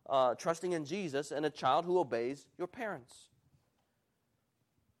 trusting in Jesus, and a child who obeys your parents.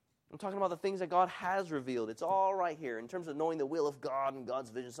 I'm talking about the things that God has revealed. It's all right here. In terms of knowing the will of God and God's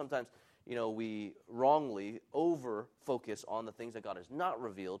vision, sometimes, we wrongly over-focus on the things that God has not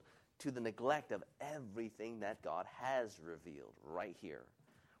revealed to the neglect of everything that God has revealed right here.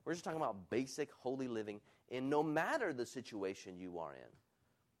 We're just talking about basic holy living in no matter the situation you are in,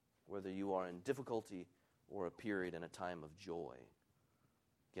 whether you are in difficulty or a period and a time of joy.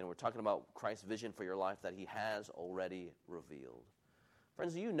 Again, we're talking about Christ's vision for your life that he has already revealed.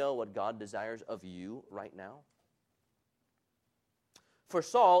 Friends, do you know what God desires of you right now? For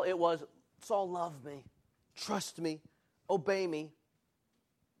Saul, it was, Saul, love me, trust me, obey me,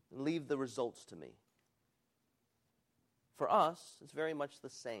 and leave the results to me. For us, it's very much the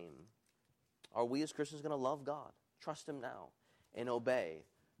same. Are we as Christians going to love God, trust him now, and obey,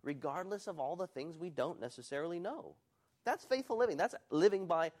 regardless of all the things we don't necessarily know. That's faithful living. That's living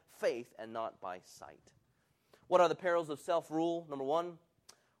by faith and not by sight. What are the perils of self-rule? Number 1,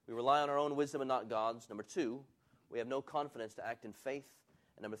 we rely on our own wisdom and not God's. Number 2, we have no confidence to act in faith.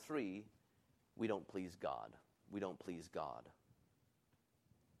 And number 3, we don't please God. We don't please God.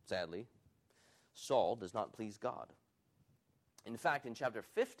 Sadly, Saul does not please God. In fact, in chapter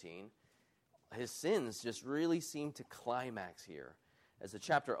 15, his sins just really seem to climax here. As the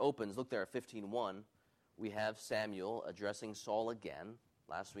chapter opens, look there at 15:1, we have Samuel addressing Saul again.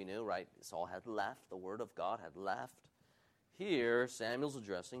 Last we knew, right, Saul had left, the word of God had left. Here, Samuel's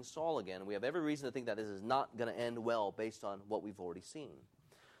addressing Saul again. We have every reason to think that this is not going to end well based on what we've already seen.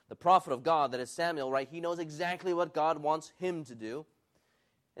 The prophet of God, that is Samuel, right, he knows exactly what God wants him to do.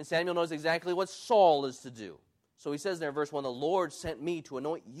 And Samuel knows exactly what Saul is to do. So he says there in verse 1, the Lord sent me to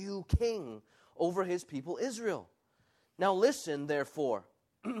anoint you king over his people Israel. Now listen, therefore,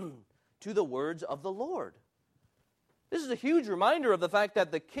 to the words of the Lord. This is a huge reminder of the fact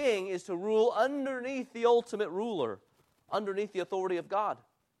that the king is to rule underneath the ultimate ruler, underneath the authority of God.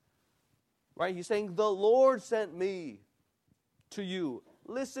 Right? He's saying, the Lord sent me to you.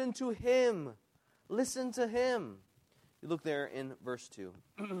 Listen to him. Listen to him. You look there in verse 2.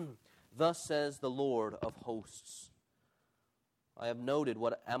 Thus says the Lord of hosts. I have noted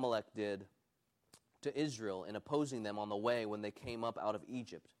what Amalek did to Israel in opposing them on the way when they came up out of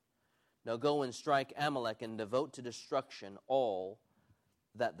Egypt. Now go and strike Amalek and devote to destruction all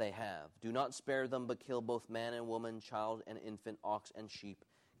that they have. Do not spare them, but kill both man and woman, child and infant, ox and sheep,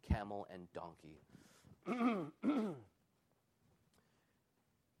 camel and donkey.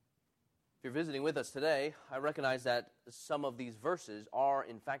 If you're visiting with us today, I recognize that some of these verses are,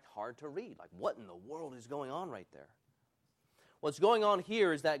 in fact, hard to read. Like, what in the world is going on right there? What's going on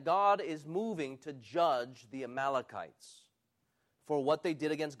here is that God is moving to judge the Amalekites for what they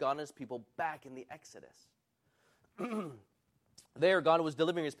did against God and his people back in the Exodus. There, God was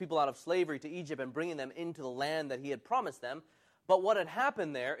delivering his people out of slavery to Egypt and bringing them into the land that he had promised them. But what had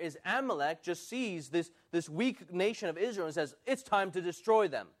happened there is Amalek just sees this weak nation of Israel and says, it's time to destroy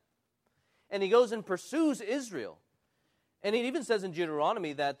them. And he goes and pursues Israel. And it even says in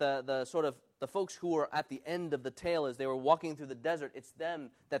Deuteronomy that the folks who were at the end of the tail as they were walking through the desert, it's them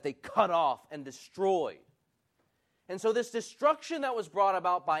that they cut off and destroyed. And so this destruction that was brought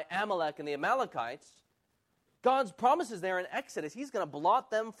about by Amalek and the Amalekites, God's promises there in Exodus, he's going to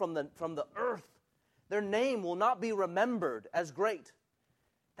blot them from the earth. Their name will not be remembered as great.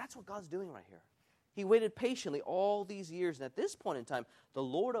 That's what God's doing right here. He waited patiently all these years, and at this point in time, the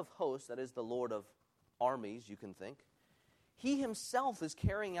Lord of hosts, that is the Lord of armies, you can think, he himself is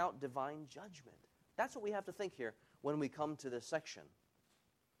carrying out divine judgment. That's what we have to think here when we come to this section.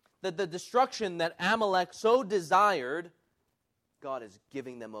 That the destruction that Amalek so desired, God is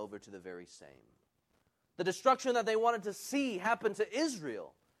giving them over to the very same. The destruction that they wanted to see happen to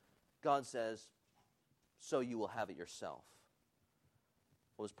Israel, God says, so you will have it yourself.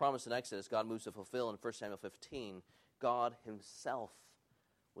 What was promised in Exodus, God moves to fulfill in 1 Samuel 15. God himself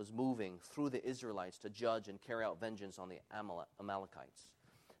was moving through the Israelites to judge and carry out vengeance on the Amalekites.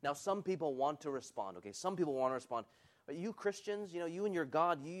 Now, some people want to respond, okay? Some people want to respond. But you Christians, you and your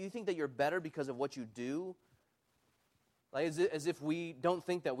God, you think that you're better because of what you do? Like as if we don't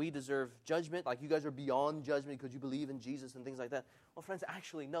think that we deserve judgment, like you guys are beyond judgment because you believe in Jesus and things like that. Well, friends,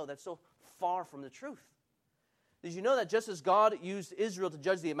 actually, no, that's so far from the truth. Did you know that just as God used Israel to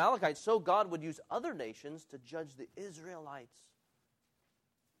judge the Amalekites, so God would use other nations to judge the Israelites?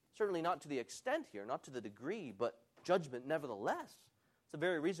 Certainly not to the extent here, not to the degree, but judgment nevertheless. It's the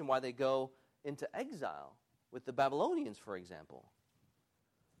very reason why they go into exile with the Babylonians, for example.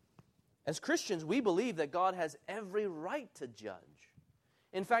 As Christians, we believe that God has every right to judge.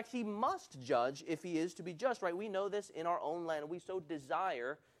 In fact, he must judge if he is to be just, right? We know this in our own land. We so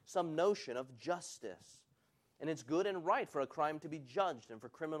desire some notion of justice. And it's good and right for a crime to be judged and for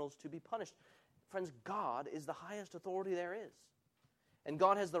criminals to be punished. Friends, God is the highest authority there is. And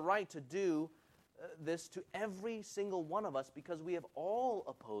God has the right to do this to every single one of us because we have all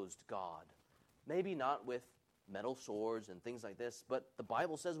opposed God. Maybe not with metal swords and things like this, but the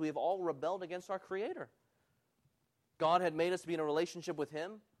Bible says we have all rebelled against our Creator. God had made us to be in a relationship with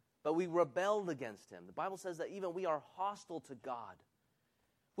him, but we rebelled against him. The Bible says that even we are hostile to God.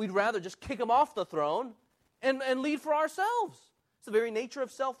 We'd rather just kick him off the throne and lead for ourselves. It's the very nature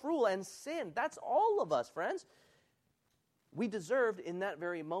of self-rule and sin. That's all of us, friends. We deserved in that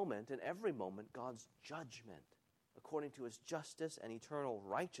very moment, in every moment, God's judgment according to his justice and eternal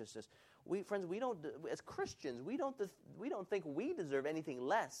righteousness. As Christians, we don't think we deserve anything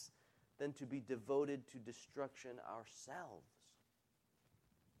less than to be devoted to destruction ourselves.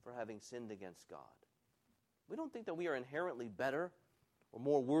 for having sinned against God. We don't think that we are inherently better or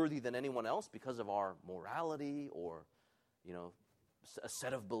more worthy than anyone else because of our morality or, a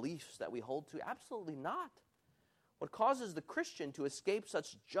set of beliefs that we hold to. Absolutely not. What causes the Christian to escape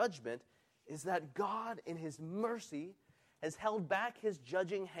such judgment is that God, in His mercy, has held back His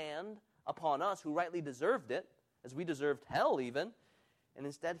judging hand upon us who rightly deserved it, as we deserved hell even, and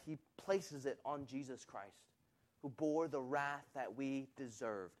instead He places it on Jesus Christ, who bore the wrath that we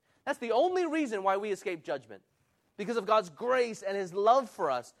deserved. That's the only reason why we escape judgment, because of God's grace and His love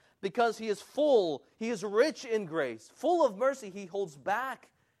for us, because He is full, He is rich in grace, full of mercy. He holds back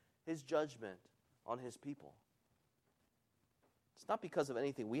His judgment on His people. It's not because of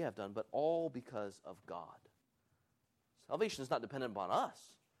anything we have done, but all because of God. Salvation is not dependent upon us,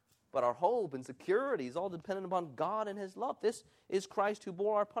 but our hope and security is all dependent upon God and His love. This is Christ who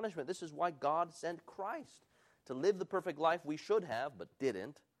bore our punishment. This is why God sent Christ to live the perfect life we should have, but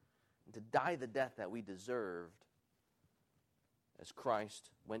didn't, and to die the death that we deserved, as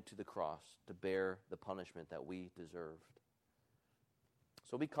Christ went to the cross to bear the punishment that we deserved.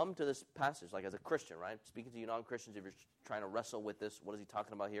 So we come to this passage, like as a Christian, right? Speaking to you non-Christians, if you're trying to wrestle with this, what is he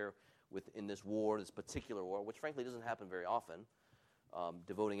talking about here in this war, this particular war, which frankly doesn't happen very often,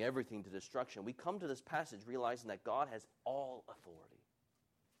 devoting everything to destruction. We come to this passage realizing that God has all authority.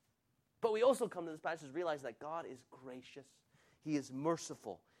 But we also come to this passage realizing that God is gracious. He is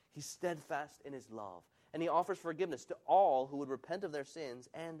merciful. He's steadfast in His love. And He offers forgiveness to all who would repent of their sins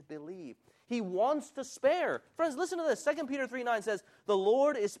and believe. He wants to spare. Friends, listen to this. 2 Peter 3:9 says, "The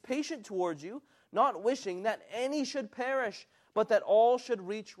Lord is patient towards you, not wishing that any should perish, but that all should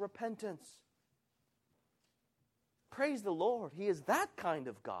reach repentance." Praise the Lord. He is that kind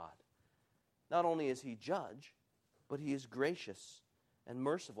of God. Not only is He judge, but He is gracious and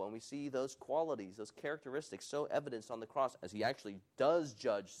merciful. And we see those qualities, those characteristics so evidenced on the cross, as He actually does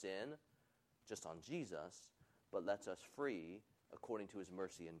judge sin, just on Jesus, but lets us free according to His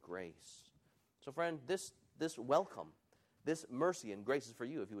mercy and grace. So friend, this welcome, this mercy and grace is for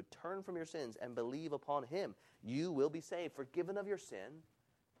you. If you would turn from your sins and believe upon Him, you will be saved, forgiven of your sin,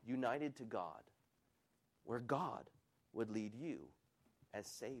 united to God, where God would lead you as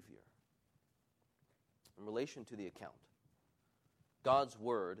Savior. In relation to the account, God's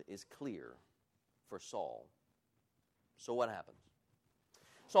word is clear for Saul. So what happens?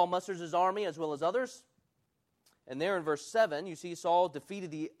 Saul musters his army as well as others. And there in verse 7, you see Saul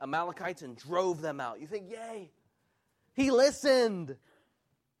defeated the Amalekites and drove them out. You think, yay, he listened.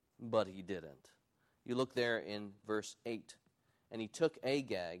 But he didn't. You look there in verse 8. And he took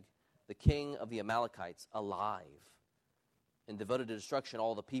Agag, the king of the Amalekites, alive, and devoted to destruction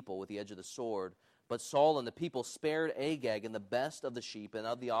all the people with the edge of the sword. But Saul and the people spared Agag and the best of the sheep and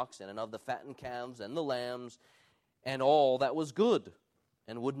of the oxen and of the fattened calves and the lambs and all that was good,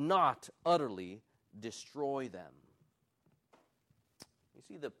 and would not utterly destroy them. You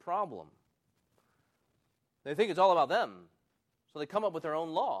see the problem. They think it's all about them, so they come up with their own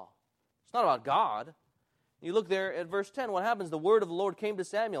law. It's not about God. You look there at verse 10, what happens? The word of the Lord came to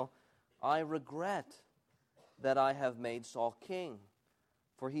Samuel. "I regret that I have made Saul king,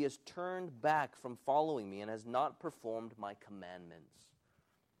 for he has turned back from following me and has not performed my commandments."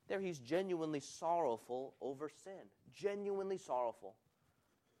 There he's genuinely sorrowful over sin. Genuinely sorrowful.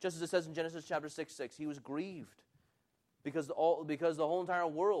 Just as it says in Genesis chapter 6, he was grieved because the whole entire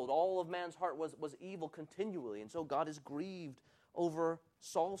world, all of man's heart was evil continually. And so God is grieved over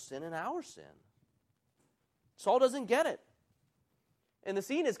Saul's sin and our sin. Saul doesn't get it. And the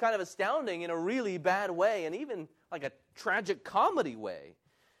scene is kind of astounding in a really bad way, and even like a tragic comedy way.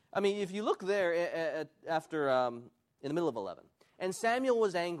 I mean, if you look there after in the middle of 11, and Samuel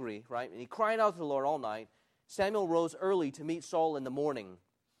was angry, right? And he cried out to the Lord all night. Samuel rose early to meet Saul in the morning,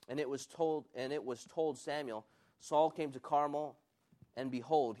 and it was told Samuel, Saul came to Carmel, and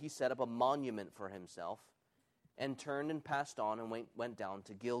behold, he set up a monument for himself, and turned and passed on and went down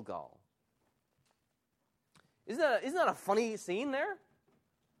to Gilgal. Isn't that a funny scene there?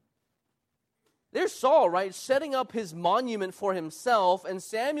 There's Saul, right, setting up his monument for himself, and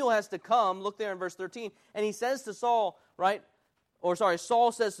Samuel has to come, look there in verse 13, and he says to Saul, right,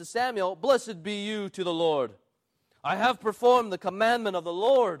 Saul says to Samuel, "Blessed be you to the Lord. I have performed the commandment of the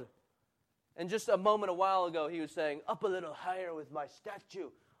Lord." And just a while ago, he was saying, "Up a little higher with my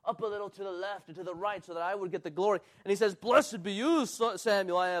statue, up a little to the left and to the right so that I would get the glory." And he says, "Blessed be you,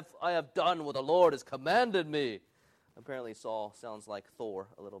 Samuel, I have done what the Lord has commanded me." Apparently Saul sounds like Thor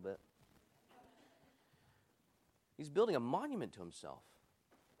a little bit. He's building a monument to himself.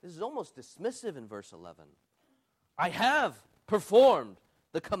 This is almost dismissive in verse 11. I have performed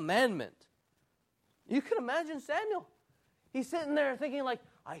the commandment. You can imagine Samuel. He's sitting there thinking like,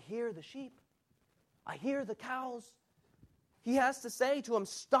 I hear the sheep. I hear the cows. He has to say to him,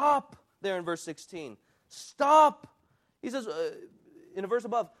 stop, there in verse 16. Stop. He says, in a verse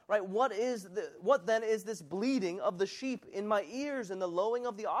above, right, what then is this bleating of the sheep in my ears and the lowing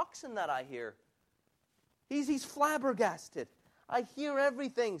of the oxen that I hear? He's flabbergasted. I hear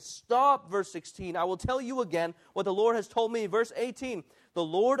everything. Stop, verse 16. I will tell you again what the Lord has told me. Verse 18, the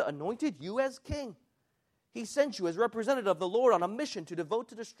Lord anointed you as king. He sent you as representative of the Lord on a mission to devote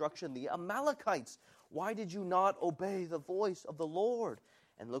to destruction the Amalekites. Why did you not obey the voice of the Lord?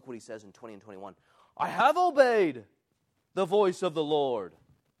 And look what he says in 20 and 21. I have obeyed the voice of the Lord.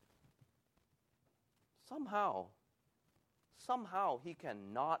 Somehow he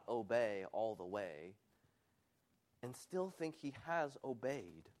cannot obey all the way and still think he has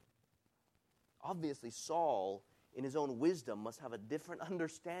obeyed. Obviously, Saul, in his own wisdom, must have a different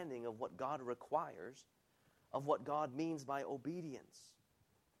understanding of what God requires, of what God means by obedience.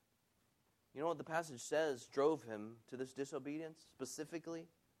 You know what the passage says drove him to this disobedience specifically?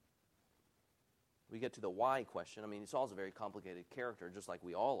 We get to the why question. I mean, Saul's a very complicated character, just like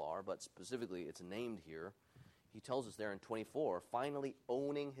we all are, but specifically it's named here. He tells us there in 24, finally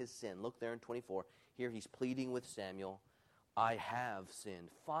owning his sin. Look there in 24. Here he's pleading with Samuel, I have sinned.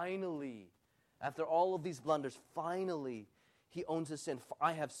 Finally, after all of these blunders, finally he owns his sin.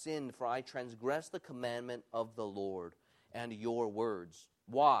 I have sinned, for I transgressed the commandment of the Lord and your words.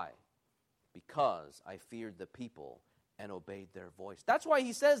 Why? Because I feared the people and obeyed their voice. That's why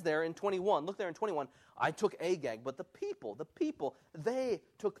he says there in 21, look there in 21, I took Agag, but the people, they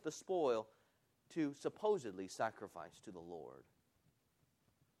took the spoil to supposedly sacrifice to the Lord.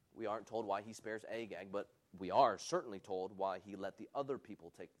 We aren't told why he spares Agag, but we are certainly told why he let the other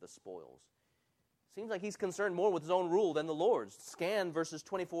people take the spoils. Seems like he's concerned more with his own rule than the Lord's. Scan verses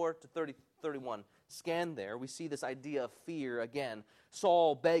 24 to 31. Scan there. We see this idea of fear again.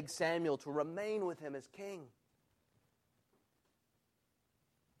 Saul begs Samuel to remain with him as king.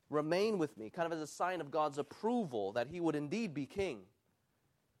 Remain with me, kind of as a sign of God's approval that he would indeed be king.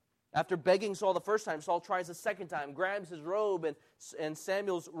 After begging Saul the first time, Saul tries a second time, grabs his robe, and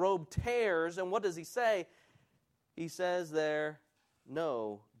Samuel's robe tears. And what does he say? He says there,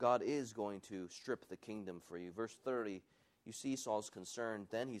 no, God is going to strip the kingdom for you. Verse 30, you see Saul's concern.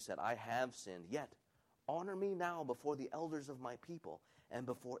 Then he said, I have sinned, yet honor me now before the elders of my people and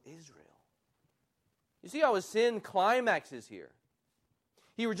before Israel. You see how his sin climaxes here.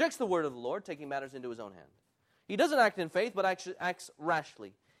 He rejects the word of the Lord, taking matters into his own hand. He doesn't act in faith, but acts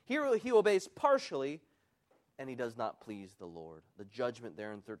rashly. Here he obeys partially, and he does not please the Lord. The judgment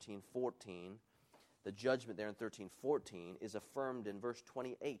there in 13:14, is affirmed in verse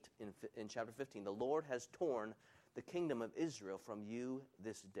 28 in chapter 15. The Lord has torn the kingdom of Israel from you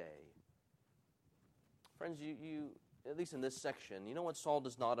this day. Friends, you at least in this section, you know what Saul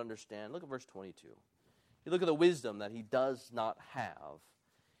does not understand? Look at verse 22. You look at the wisdom that he does not have.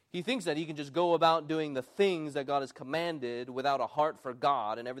 He thinks that he can just go about doing the things that God has commanded without a heart for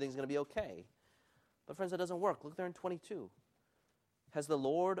God and everything's going to be okay. But friends, that doesn't work. Look there in 22. Has the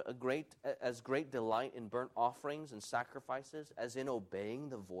Lord as great delight in burnt offerings and sacrifices as in obeying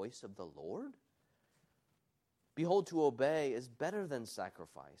the voice of the Lord? Behold, to obey is better than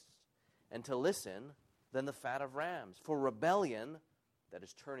sacrifice, and to listen than the fat of rams. For rebellion, that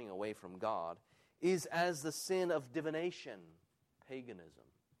is turning away from God, is as the sin of divination, paganism.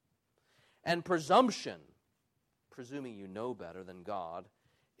 And presumption, presuming you know better than God,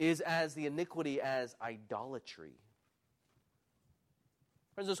 is as the iniquity as idolatry.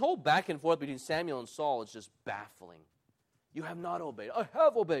 Friends, this whole back and forth between Samuel and Saul is just baffling. You have not obeyed. I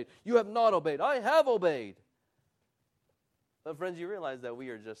have obeyed. You have not obeyed. I have obeyed. But friends, you realize that we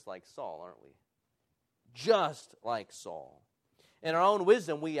are just like Saul, aren't we? Just like Saul. In our own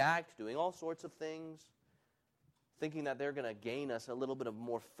wisdom, we act doing all sorts of things, thinking that they're going to gain us a little bit of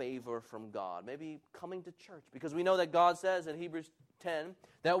more favor from God. Maybe coming to church, because we know that God says in Hebrews 10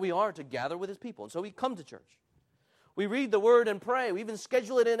 that we are to gather with his people. And so we come to church. We read the word and pray. We even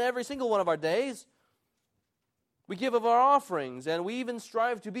schedule it in every single one of our days. We give of our offerings, and we even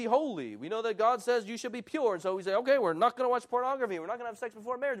strive to be holy. We know that God says you should be pure. And so we say, okay, we're not going to watch pornography. We're not going to have sex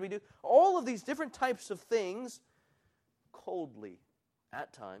before marriage. We do all of these different types of things coldly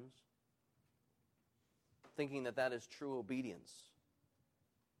at times, thinking that that is true obedience.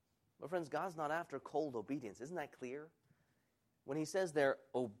 But friends, God's not after cold obedience. Isn't that clear? When he says there,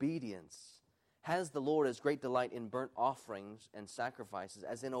 obedience, has the Lord as great delight in burnt offerings and sacrifices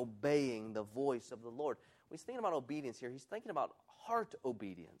as in obeying the voice of the Lord. When he's thinking about obedience here, he's thinking about heart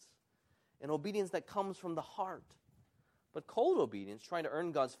obedience, an obedience that comes from the heart. But cold obedience, trying to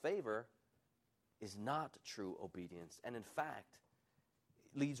earn God's favor, is not true obedience. And in fact,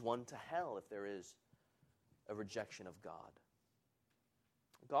 leads one to hell if there is a rejection of God.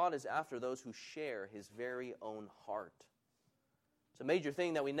 God is after those who share his very own heart. It's a major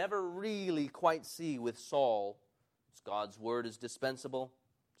thing that we never really quite see with Saul. God's word is dispensable.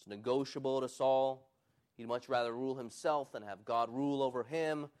 It's negotiable to Saul. He'd much rather rule himself than have God rule over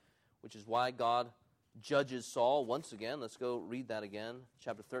him, which is why God judges Saul once again. Let's go read that again.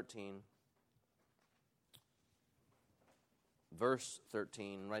 Chapter 13. Verse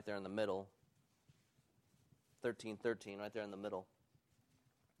 13, right there in the middle. 13:13, right there in the middle.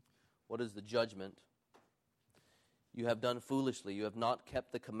 What is the judgment? You have done foolishly. You have not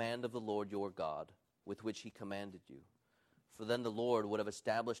kept the command of the Lord your God, with which he commanded you. For then the Lord would have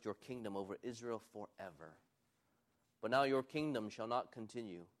established your kingdom over Israel forever. But now your kingdom shall not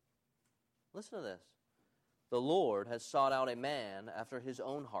continue. Listen to this. The Lord has sought out a man after his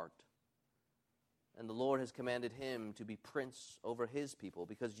own heart, and the Lord has commanded him to be prince over his people,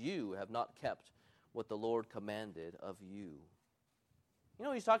 because you have not kept what the Lord commanded of you. You know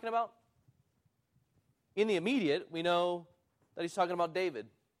what he's talking about? In the immediate, we know that he's talking about David.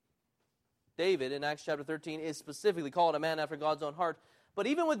 David, in Acts chapter 13, is specifically called a man after God's own heart. But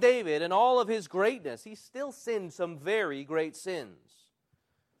even with David and all of his greatness, he still sinned some very great sins.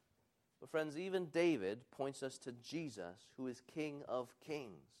 But friends, even David points us to Jesus, who is King of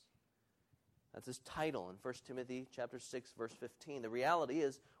Kings. That's his title in 1 Timothy chapter 6, verse 15. The reality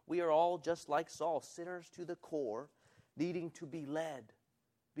is, we are all just like Saul, sinners to the core, needing to be led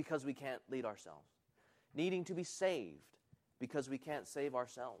because we can't lead ourselves. Needing to be saved because we can't save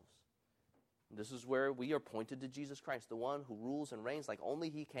ourselves. And this is where we are pointed to Jesus Christ, the one who rules and reigns like only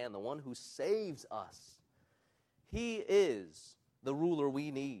he can, the one who saves us. He is the ruler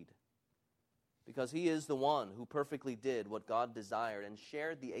we need, because he is the one who perfectly did what God desired and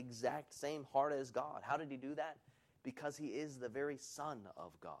shared the exact same heart as God. How did he do that? Because he is the very Son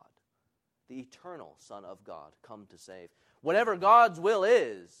of God, the eternal Son of God, come to save. Whatever God's will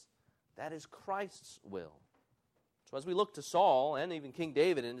is, that is Christ's will. So as we look to Saul and even King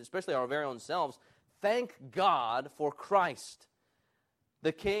David, and especially our very own selves, thank God for Christ,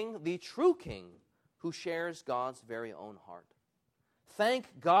 the King, the true King, who shares God's very own heart.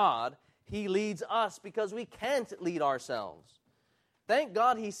 Thank God he leads us because we can't lead ourselves. Thank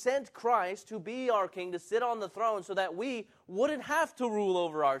God he sent Christ to be our King, to sit on the throne so that we wouldn't have to rule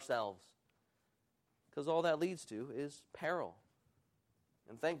over ourselves. Because all that leads to is peril.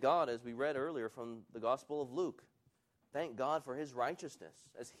 And thank God, as we read earlier from the Gospel of Luke, thank God for his righteousness,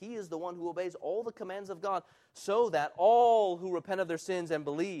 as he is the one who obeys all the commands of God, so that all who repent of their sins and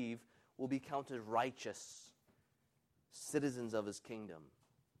believe will be counted righteous, citizens of his kingdom,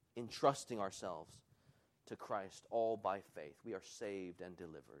 entrusting ourselves to Christ, all by faith. We are saved and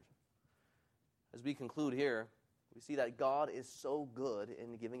delivered. As we conclude here, we see that God is so good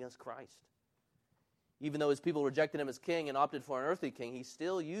in giving us Christ. Even though his people rejected him as king and opted for an earthly king, he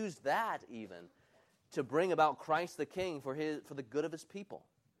still used that even to bring about Christ the King for the good of his people.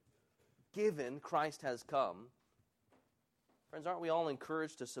 Given Christ has come, friends, aren't we all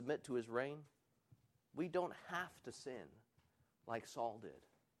encouraged to submit to his reign? We don't have to sin like Saul did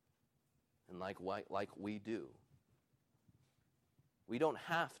and like we do. We don't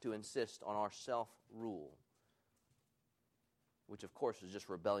have to insist on our self-rule, which of course is just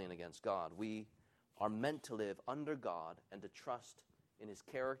rebellion against God. We are meant to live under God and to trust in his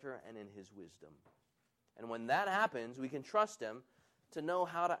character and in his wisdom. And when that happens, we can trust him to know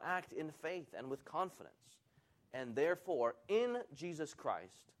how to act in faith and with confidence. And therefore, in Jesus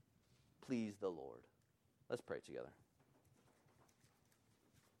Christ, please the Lord. Let's pray together.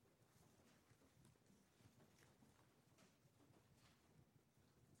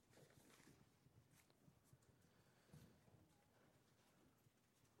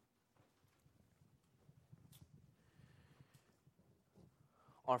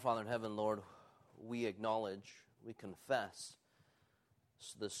 Our Father in heaven, Lord, we acknowledge, we confess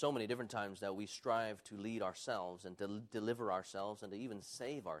there's so many different times that we strive to lead ourselves and to deliver ourselves and to even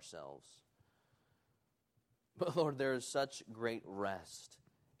save ourselves. But Lord, there is such great rest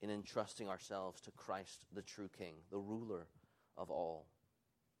in entrusting ourselves to Christ, the true King, the ruler of all.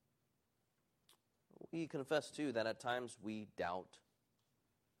 We confess, too, that at times we doubt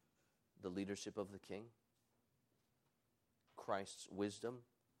the leadership of the King, Christ's wisdom,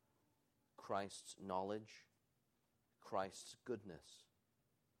 Christ's knowledge, Christ's goodness.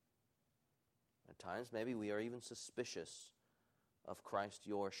 At times, maybe we are even suspicious of Christ,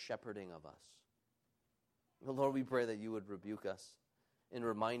 your shepherding of us. But Lord, we pray that you would rebuke us and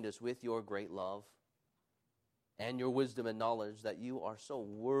remind us with your great love and your wisdom and knowledge that you are so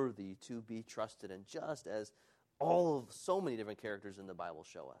worthy to be trusted. And just as So many different characters in the Bible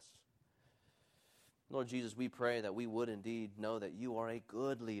show us. Lord Jesus, we pray that we would indeed know that you are a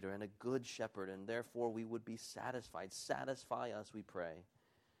good leader and a good shepherd, and therefore we would be satisfied. Satisfy us, we pray,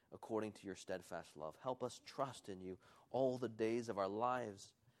 according to your steadfast love. Help us trust in you all the days of our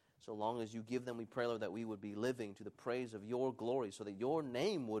lives. So long as you give them, we pray, Lord, that we would be living to the praise of your glory so that your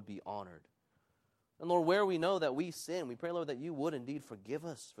name would be honored. And Lord, where we know that we sin, we pray, Lord, that you would indeed forgive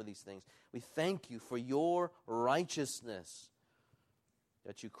us for these things. We thank you for your righteousness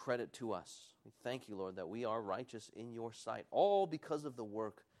that you credit to us. We thank you, Lord, that we are righteous in your sight, all because of the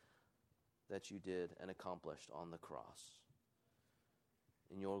work that you did and accomplished on the cross.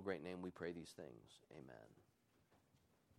 In your great name we pray these things. Amen.